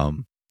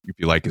 If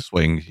you like his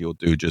swing, he'll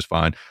do just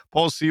fine.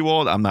 Paul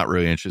Sewald, I'm not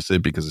really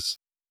interested because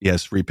he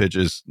has 3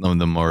 pitches. None of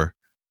them are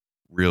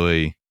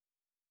really,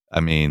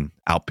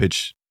 out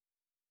pitch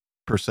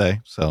per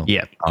se. So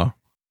yeah.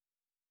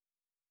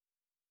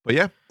 But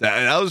yeah,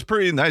 that was a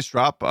pretty nice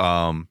drop.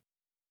 I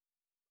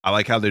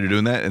like how they're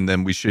doing that. And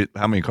then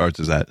how many cards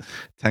is that?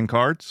 10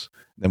 cards.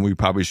 Then we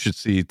probably should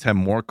see 10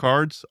 more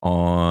cards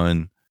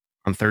on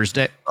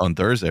Thursday. On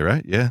Thursday,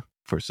 right? Yeah,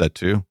 for set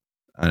 2.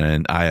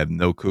 And I have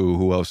no clue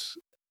who else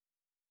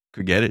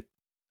could get it.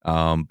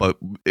 But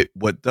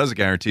what does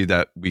guarantee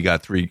that we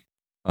got 3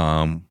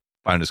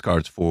 finest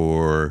cards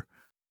for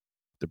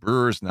the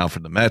Brewers, now for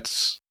the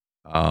Mets.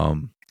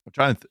 I'm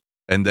trying to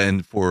and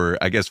then for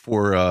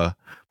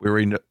we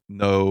already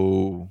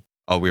know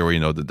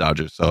the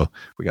Dodgers, so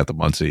we got the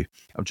Muncie.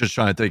 I'm just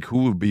trying to think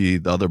who would be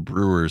the other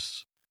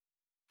Brewers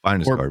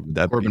finest card. Would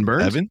that Corbin be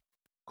Burns? Evan?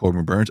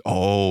 Corbin Burns.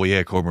 Oh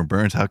yeah, Corbin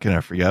Burns. How can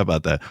I forget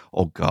about that?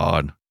 Oh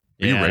God.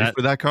 Are you ready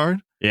for that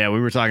card? Yeah,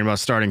 we were talking about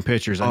starting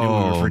pitchers. I knew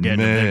we were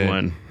forgetting a big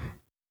one.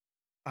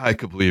 I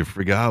completely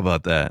forgot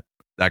about that.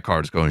 That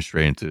card's going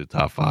straight into the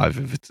top 5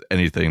 if it's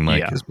anything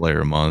like his player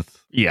a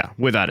month. Yeah,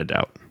 without a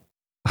doubt.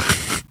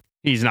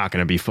 He's not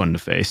going to be fun to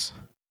face.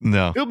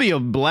 No. He'll be a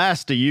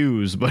blast to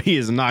use, but he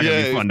is not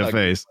going to be fun to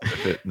face.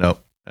 No.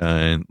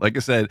 And like I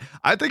said,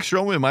 I think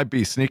Stroman might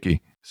be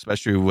sneaky,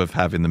 especially with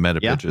having the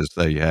meta pitches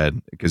that he had,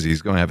 because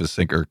he's going to have a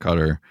sinker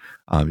cutter.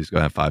 He's going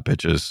to have 5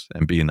 pitches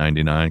and be a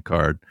 99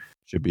 card.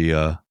 Should be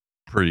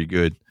pretty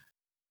good.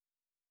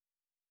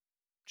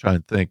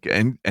 Trying to think.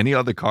 And any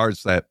other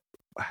cards that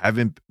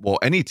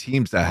any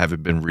teams that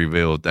haven't been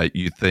revealed that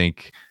you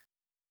think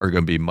are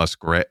going to be must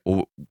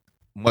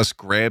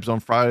grabs on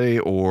Friday,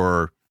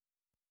 or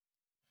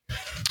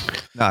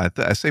no,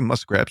 I say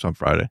must grabs on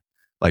Friday.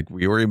 Like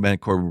we already meant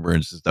Corbin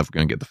Burns is definitely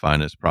going to get the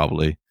finest,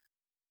 probably.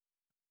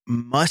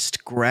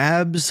 Must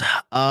grabs.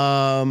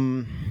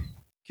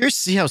 Curious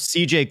to see how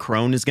CJ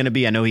Cron is going to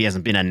be. I know he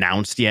hasn't been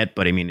announced yet,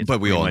 but I mean, but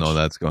we all know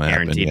that's going to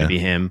happen. Guaranteed to be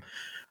him.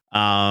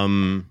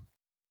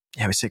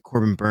 We say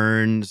Corbin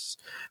Burns.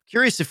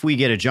 Curious if we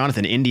get a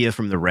Jonathan India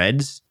from the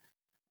Reds.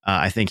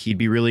 I think he'd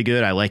be really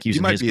good. I like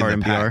using his card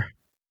in PR.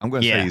 I'm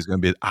going to say he's going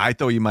to be. I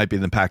thought he might be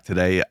in the pack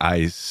today.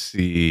 I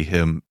see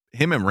him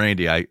and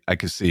Randy. I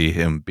could see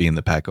him being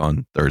the pack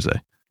on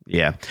Thursday.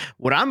 Yeah.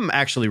 What I'm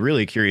actually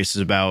really curious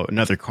is about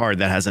another card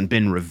that hasn't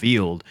been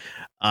revealed.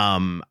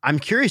 I'm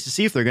curious to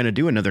see if they're going to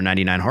do another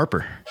 99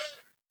 Harper.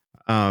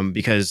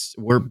 Because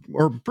we're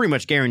pretty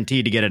much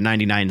guaranteed to get a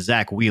 99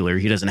 Zach Wheeler.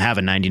 He doesn't have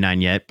a 99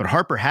 yet, but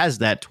Harper has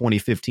that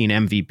 2015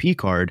 MVP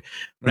card.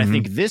 But I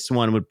think this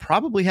one would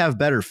probably have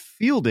better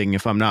fielding,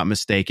 if I'm not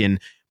mistaken.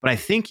 But I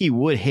think he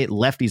would hit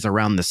lefties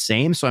around the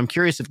same. So I'm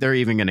curious if they're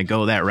even going to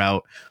go that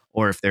route,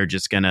 or if they're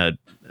just going to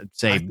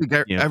say,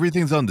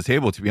 everything's on the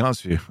table, to be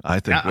honest with you. I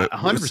think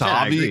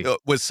 100%.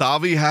 With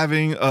Salvi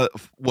having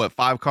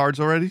 5 cards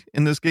already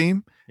in this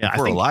game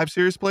for a live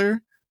series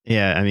player.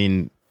 Yeah, I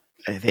mean,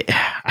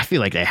 I feel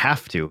like they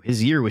have to.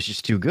 His year was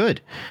just too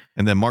good.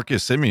 And then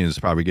Marcus Semien is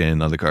probably getting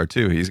another card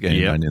too. He's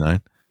getting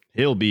 99.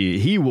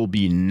 He will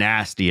be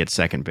nasty at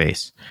second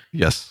base.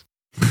 Yes.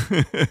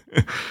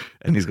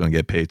 And he's going to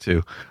get paid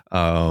too.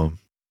 Trying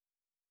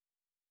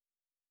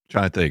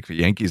to think for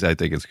Yankees, I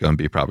think it's going to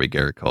be probably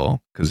Garrett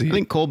Cole, I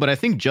think Cole, but I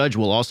think Judge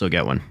will also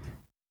get one.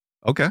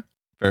 Okay,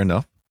 fair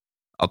enough.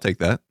 I'll take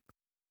that.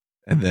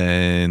 And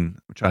then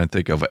I'm trying to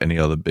think of any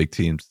other big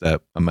teams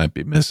that I might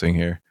be missing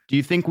here. Do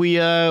you think we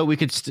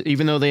could,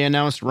 even though they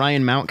announced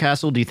Ryan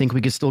Mountcastle, do you think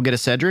we could still get a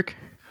Cedric?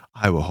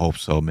 I will hope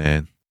so,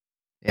 man.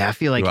 Yeah, I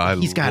feel like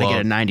he's got to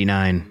get a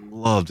 99.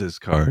 Loved his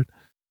card.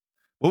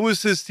 What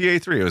was his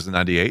TA3? It was a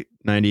 98?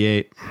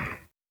 98.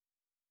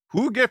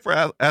 Who would get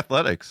for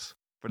Athletics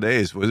for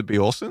days? Would it be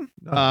Olsen?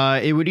 No.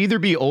 It would either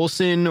be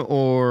Olsen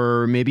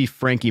or maybe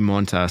Frankie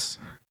Montas.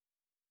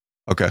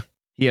 Okay.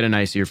 He had a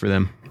nice year for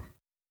them.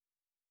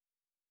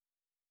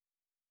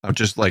 I'm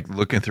just like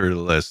looking through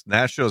the list.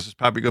 Nationals is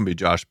probably going to be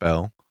Josh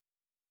Bell.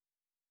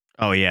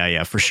 Oh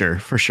yeah, for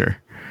sure.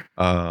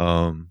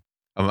 Are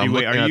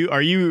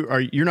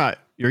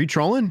you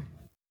trolling?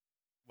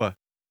 What?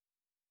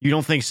 You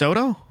don't think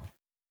Soto?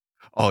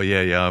 Oh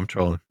yeah, I'm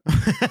trolling.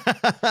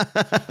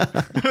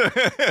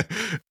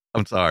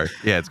 I'm sorry.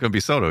 Yeah, it's going to be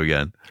Soto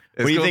again.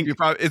 What do you think?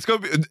 It's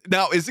going to be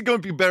now. Is it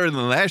going to be better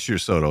than last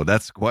year's Soto?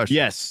 That's the question.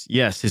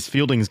 Yes. His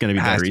fielding is going to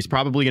be better. He's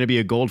probably going to be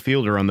a gold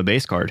fielder on the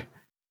base card.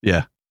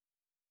 Yeah.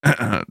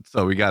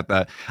 So we got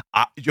that.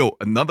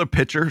 Another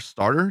pitcher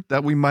starter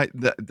that we might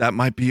that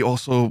might be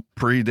also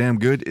pretty damn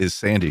good is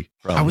Sandy.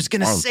 I was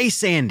gonna say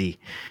Sandy.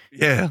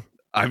 Yeah,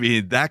 I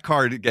mean that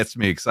card gets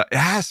me excited. It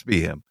has to be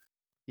him.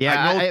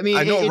 Yeah, I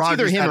know it's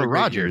Rogers either him or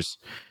Rogers,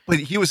 but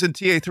he was in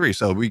TA3,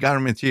 so we got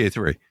him in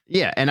TA3.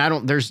 Yeah, and I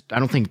don't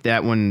think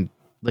that one,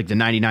 like the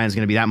 99 is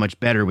going to be that much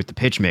better with the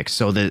pitch mix.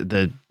 So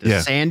the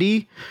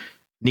Sandy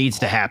needs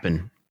to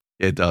happen.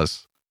 It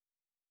does.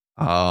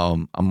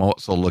 I'm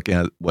also looking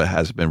at what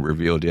hasn't been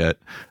revealed yet.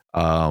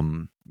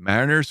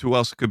 Mariners. Who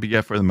else could be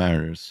get for the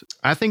Mariners?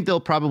 I think they'll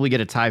probably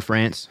get a Ty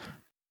France.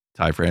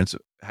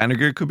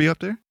 Haniger could be up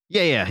there.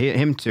 Yeah,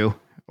 him too.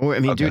 Or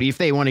dude, if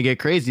they want to get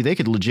crazy, they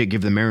could legit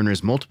give the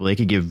Mariners multiple. They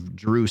could give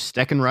Drew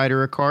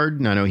Steckenrider a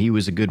card. I know he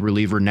was a good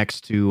reliever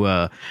next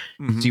to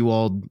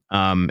Sewald,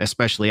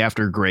 especially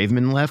after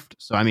Graveman left.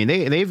 So I mean,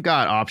 they've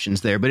got options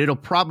there, but it'll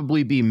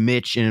probably be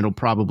Mitch and it'll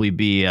probably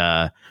be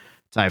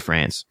Ty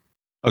France.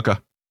 Okay.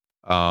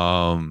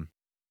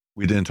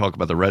 We didn't talk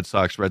about the Red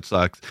Sox. I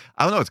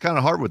don't know. It's kind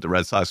of hard with the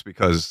Red Sox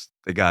because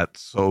they got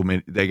so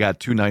many. They got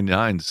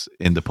 299s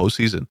in the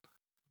postseason.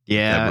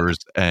 Yeah, Devers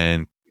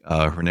and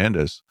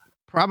Hernandez.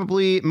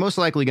 Probably, most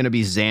likely going to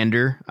be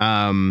Xander.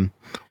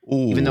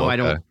 Even though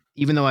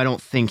I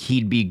don't think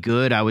he'd be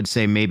good, I would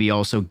say maybe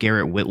also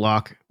Garrett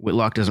Whitlock.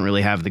 Whitlock doesn't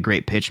really have the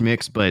great pitch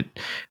mix, but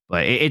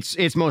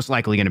it's most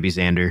likely going to be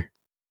Xander.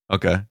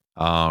 Okay.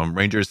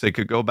 Rangers, they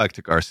could go back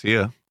to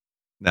Garcia.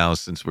 Now,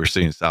 since we're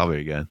seeing Salvi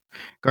again,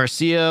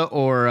 Garcia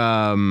or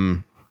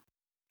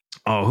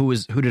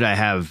who did I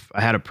have?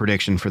 I had a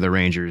prediction for the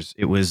Rangers.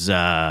 It was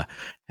hang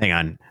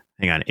on.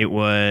 It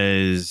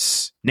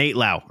was Nate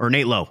Lowe.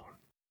 Nate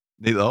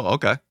Lowe,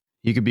 okay.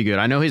 He could be good.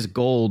 I know his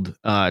gold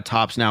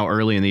tops now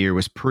early in the year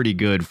was pretty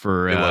good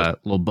for a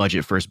little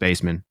budget first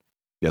baseman.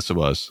 Yes, it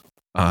was.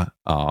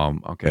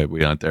 Okay,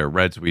 we aren't there.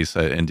 Reds, we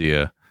said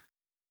India.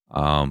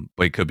 But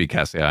it could be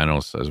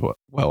Castellanos as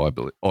well, I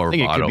believe. Or I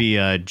think Votto. It could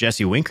be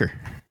Jesse Winker.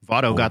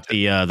 Votto got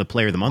the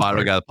player of the month.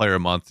 Votto got the player of the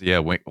month. Yeah.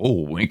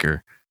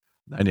 Winker.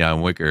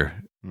 99 Winker.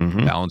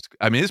 Mm-hmm. Balanced.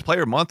 I mean, his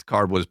player of the month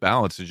card was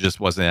balanced. It just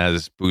wasn't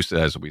as boosted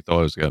as we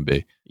thought it was going to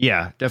be.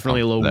 Yeah,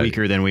 definitely a little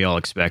weaker than we all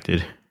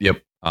expected.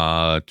 Yep.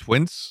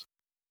 Twins,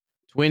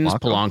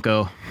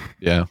 Polanco.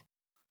 Yeah.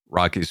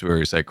 Rockies, where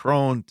you say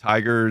Crone.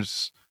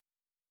 Tigers,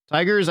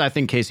 I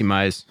think Casey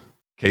Mize.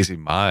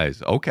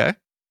 Okay.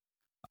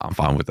 I'm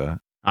fine with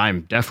that.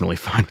 I'm definitely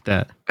fine with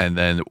that. And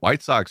then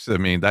White Sox, I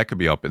mean, that could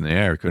be up in the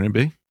air, couldn't it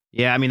be?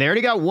 Yeah, I mean, they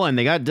already got one.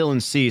 They got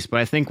Dylan Cease, but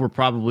I think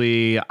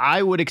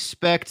I would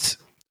expect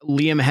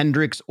Liam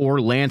Hendricks or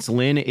Lance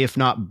Lynn, if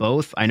not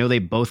both. I know they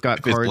both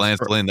got cards. If it's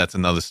Lance Lynn, that's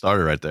another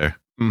starter right there.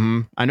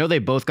 Mm-hmm. I know they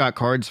both got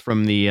cards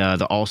from the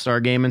All-Star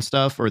game and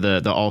stuff, or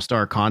the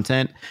All-Star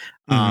content.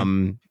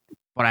 Mm-hmm.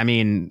 But I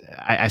mean,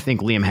 I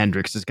think Liam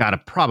Hendricks has got to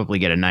probably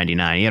get a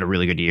 99. He had a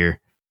really good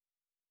year.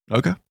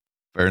 Okay,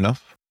 fair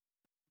enough.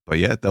 But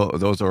yeah,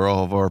 those are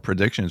all of our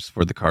predictions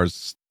for the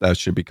cards that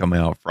should be coming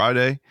out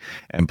Friday,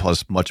 and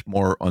plus much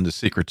more on the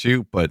Secret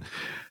 2. But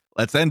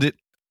let's end it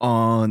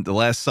on the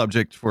last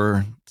subject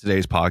for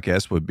today's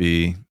podcast would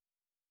be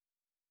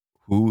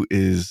who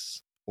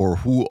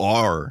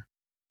are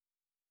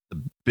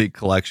the big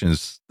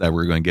collections that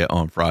we're going to get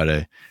on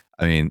Friday.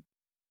 I mean,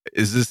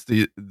 is this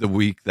the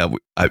week that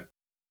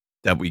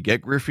we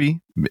get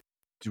Griffey?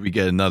 Do we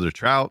get another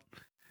Trout?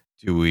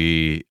 Do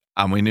we?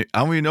 I don't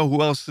even know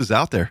who else is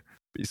out there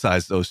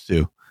besides those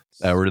two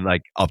that were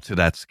like up to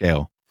that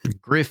scale.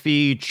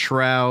 Griffey,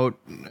 Trout,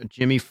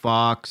 Jimmy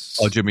Fox.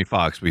 Oh, Jimmy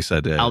Fox. We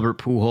said Albert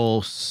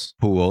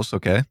Pujols.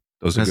 Okay,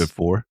 those are good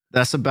 4.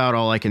 That's about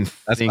all I can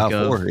think about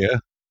of. 4, yeah.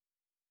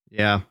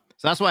 Yeah.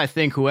 So that's why I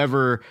think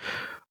whoever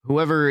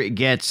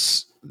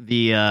gets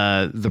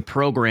the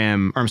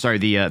program, or I'm sorry,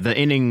 the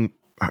inning.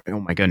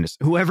 Oh my goodness!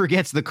 Whoever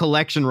gets the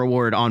collection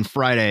reward on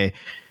Friday,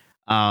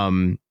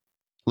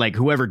 like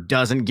whoever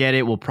doesn't get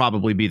it will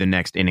probably be the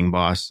next inning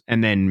boss,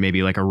 and then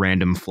maybe like a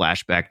random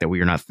flashback that we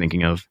are not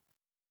thinking of.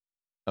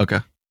 Okay.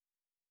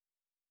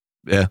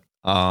 Yeah.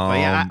 But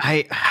yeah,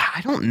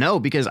 I don't know,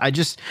 because I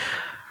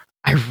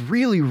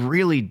really,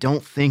 really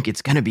don't think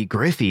it's going to be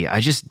Griffey. I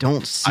just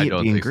don't see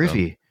it being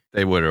Griffey. So.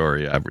 They would have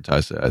already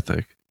advertised it, I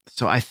think.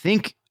 So I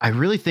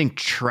really think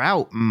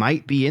Trout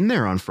might be in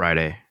there on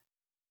Friday.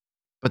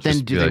 But then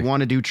do they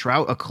want to do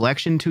Trout a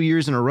collection 2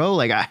 years in a row?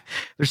 Like,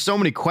 there's so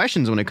many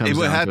questions when it comes to it.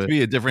 It would have to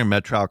be a different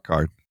Met Trout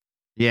card.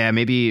 Yeah,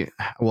 maybe.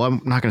 Well,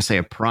 I'm not going to say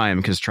a prime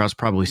because Trout's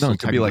probably still it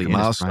could be like a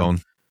milestone.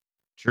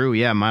 True,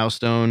 yeah,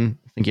 milestone.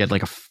 I think he had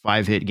like a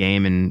 5-hit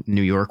game in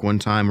New York one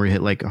time where he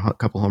hit like a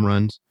couple home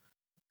runs.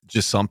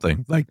 Just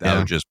something like that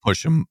would just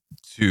push him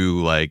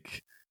to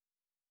like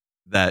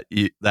that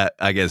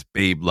I guess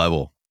Babe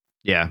level.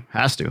 Yeah,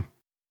 has to.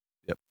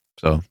 Yep.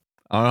 So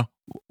I don't know.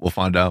 We'll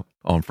find out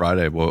on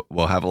Friday.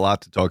 We'll have a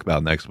lot to talk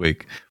about next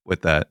week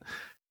with that.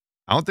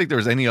 I don't think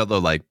there's any other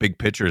like big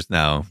pitchers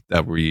now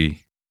that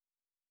we,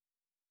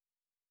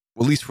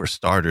 at least for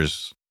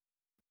starters,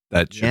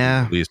 that should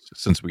be released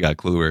since we got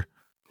Kluber.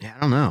 Yeah,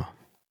 I don't know.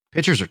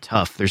 Pitchers are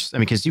tough.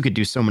 Because you could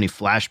do so many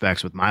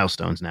flashbacks with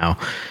milestones now,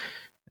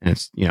 and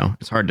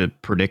it's hard to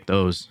predict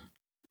those.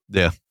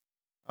 Yeah.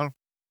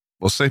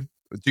 We'll see.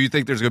 Do you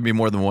think there's going to be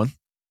more than one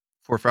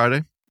for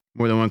Friday?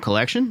 More than one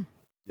collection?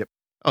 Yep.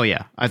 Oh,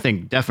 yeah. I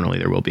think definitely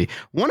there will be.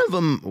 One of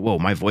them, whoa,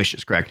 my voice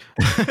just cracked.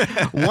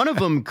 One of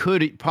them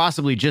could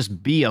possibly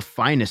just be a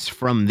finest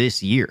from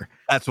this year.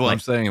 That's what I'm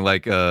saying.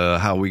 Like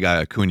how we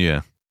got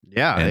Acuna.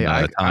 Yeah.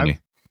 And, I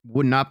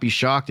would not be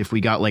shocked if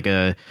we got like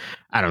a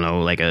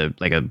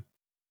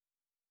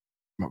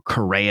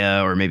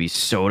Correa, or maybe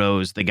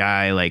Soto's the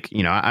guy. Like,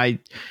 I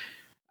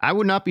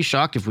would not be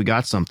shocked if we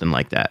got something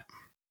like that.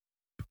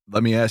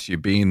 Let me ask you,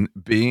 being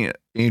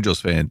Angels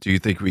fan, do you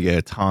think we get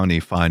a Tawny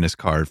finest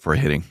card for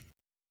hitting?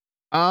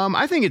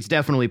 I think it's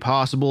definitely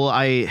possible.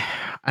 I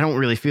don't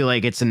really feel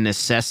like it's a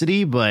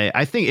necessity, but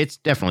I think it's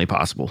definitely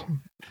possible.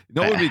 It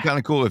would be kind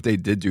of cool if they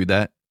did do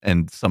that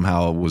and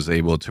somehow was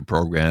able to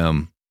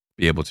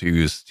be able to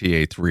use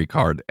TA3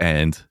 card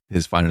and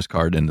his finest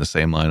card in the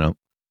same lineup.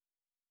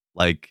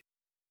 Like,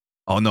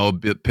 oh no,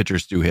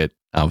 pitchers do hit.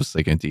 I was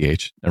thinking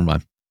DH. Never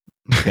mind.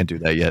 Can't do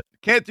that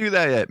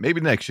yet.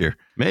 Maybe next year.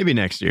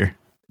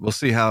 We'll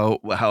see how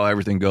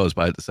everything goes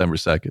by December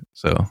 2nd.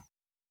 So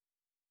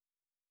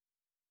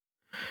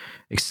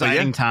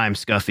exciting time,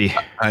 Scuffy.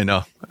 I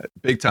know.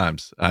 Big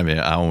times. I mean,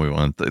 I only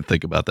want to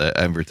think about that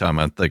every time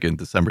I'm thinking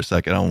December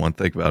 2nd. I don't want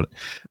to think about it.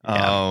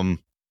 Yeah.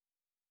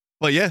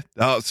 But yeah,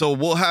 so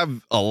we'll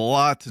have a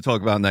lot to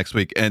talk about next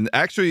week. And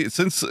actually,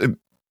 since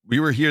we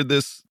were here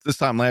this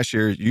time last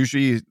year,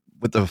 usually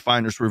with the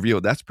finals review,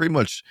 that's pretty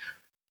much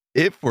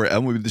it for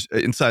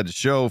Inside the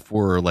Show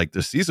for like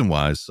the season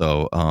wise.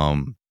 So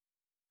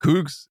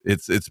Cougs,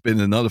 it's been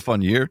another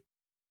fun year.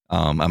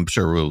 I'm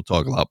sure we'll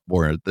talk a lot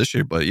more this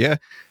year, but yeah,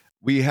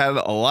 we had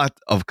a lot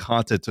of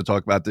content to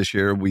talk about this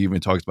year. We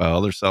even talked about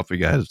other stuff. We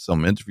got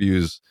some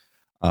interviews,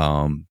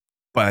 but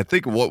I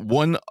think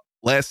one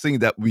last thing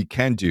that we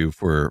can do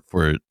for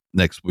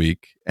next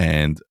week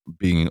and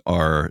being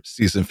our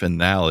season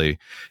finale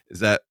is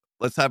that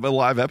let's have a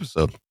live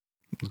episode.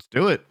 Let's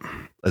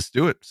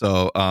do it.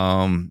 So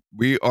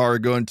we are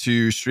going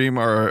to stream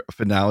our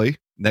finale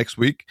next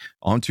week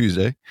on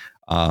Tuesday.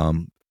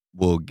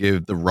 We'll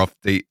give the rough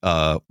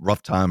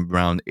time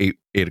around 8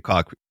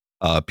 o'clock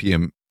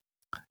p.m.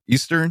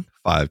 Eastern,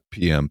 5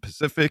 p.m.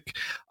 Pacific.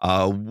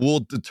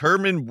 We'll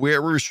determine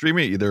where we're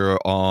streaming, either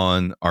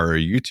on our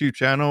YouTube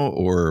channel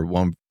or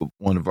one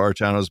of our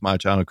channels, my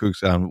channel, Cook's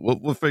channel.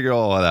 We'll figure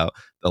all that out,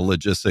 the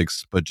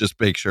logistics, but just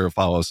make sure to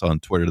follow us on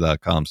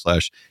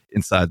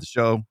twitter.com/Inside the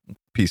Show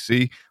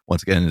PC.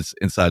 Once again, it's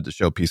Inside the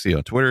Show PC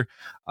on Twitter.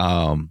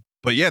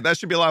 But yeah, that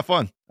should be a lot of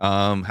fun.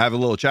 Have a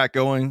little chat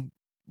going.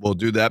 We'll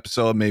do the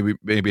episode,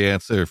 maybe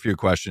answer a few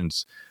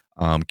questions,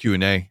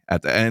 Q&A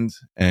at the end,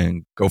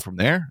 and go from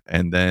there.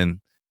 And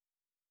then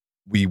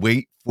we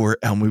wait for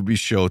MLB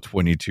Show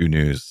 22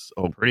 news.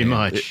 Oh, pretty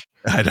much.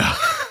 I know.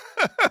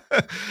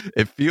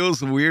 It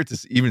feels weird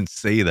to even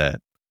say that.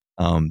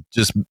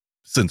 Just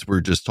since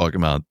we're just talking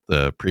about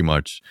the pretty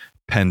much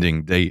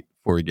pending date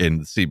for getting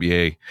the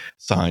CBA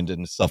signed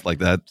and stuff like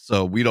that.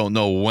 So we don't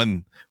know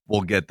when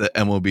we'll get the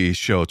MLB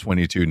Show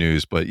 22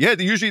 news. But yeah,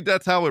 usually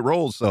that's how it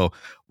rolls. So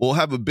we'll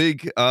have a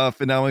big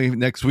finale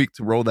next week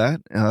to roll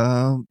that.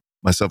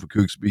 Myself and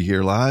Kooks will be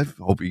here live.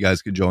 Hope you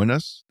guys could join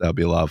us. That'll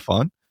be a lot of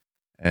fun.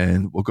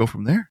 And we'll go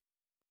from there.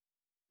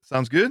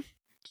 Sounds good?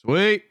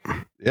 Sweet.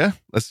 Yeah,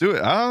 let's do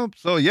it.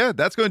 So yeah,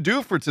 that's going to do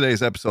it for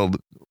today's episode.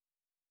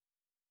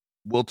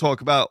 We'll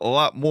talk about a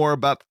lot more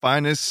about the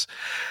finest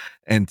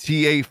and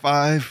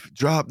TA5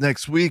 drop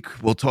next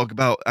week. We'll talk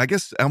about, I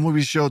guess,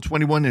 MLB Show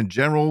 21 in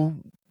general,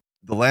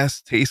 the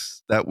last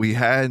taste that we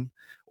had,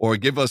 or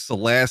give us the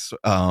last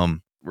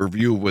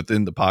review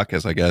within the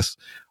podcast, I guess,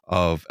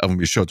 of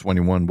MLB Show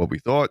 21, what we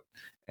thought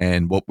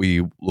and what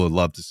we would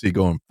love to see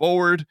going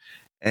forward.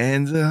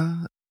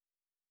 And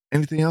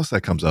anything else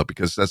that comes up,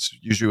 because that's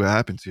usually what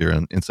happens here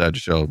on Inside the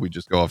Show. We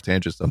just go off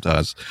tangents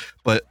sometimes.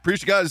 But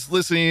appreciate you guys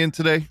listening in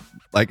today.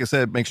 Like I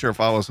said, make sure to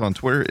follow us on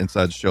Twitter,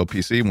 Inside the Show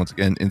PC. Once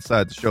again,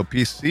 Inside the Show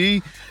PC.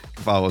 You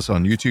can follow us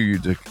on YouTube,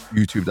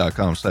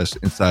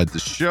 youtube.com/Inside the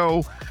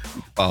Show.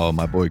 Follow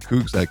my boy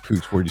Kooks at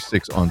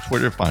Kooks46 on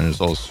Twitter. Find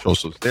us all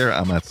socials there.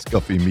 I'm at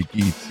Scuffy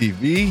Mickey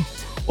TV.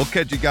 We'll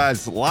catch you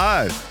guys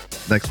live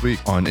next week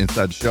on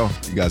Inside the Show.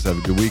 You guys have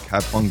a good week.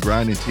 Have fun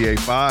grinding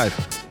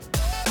TA5.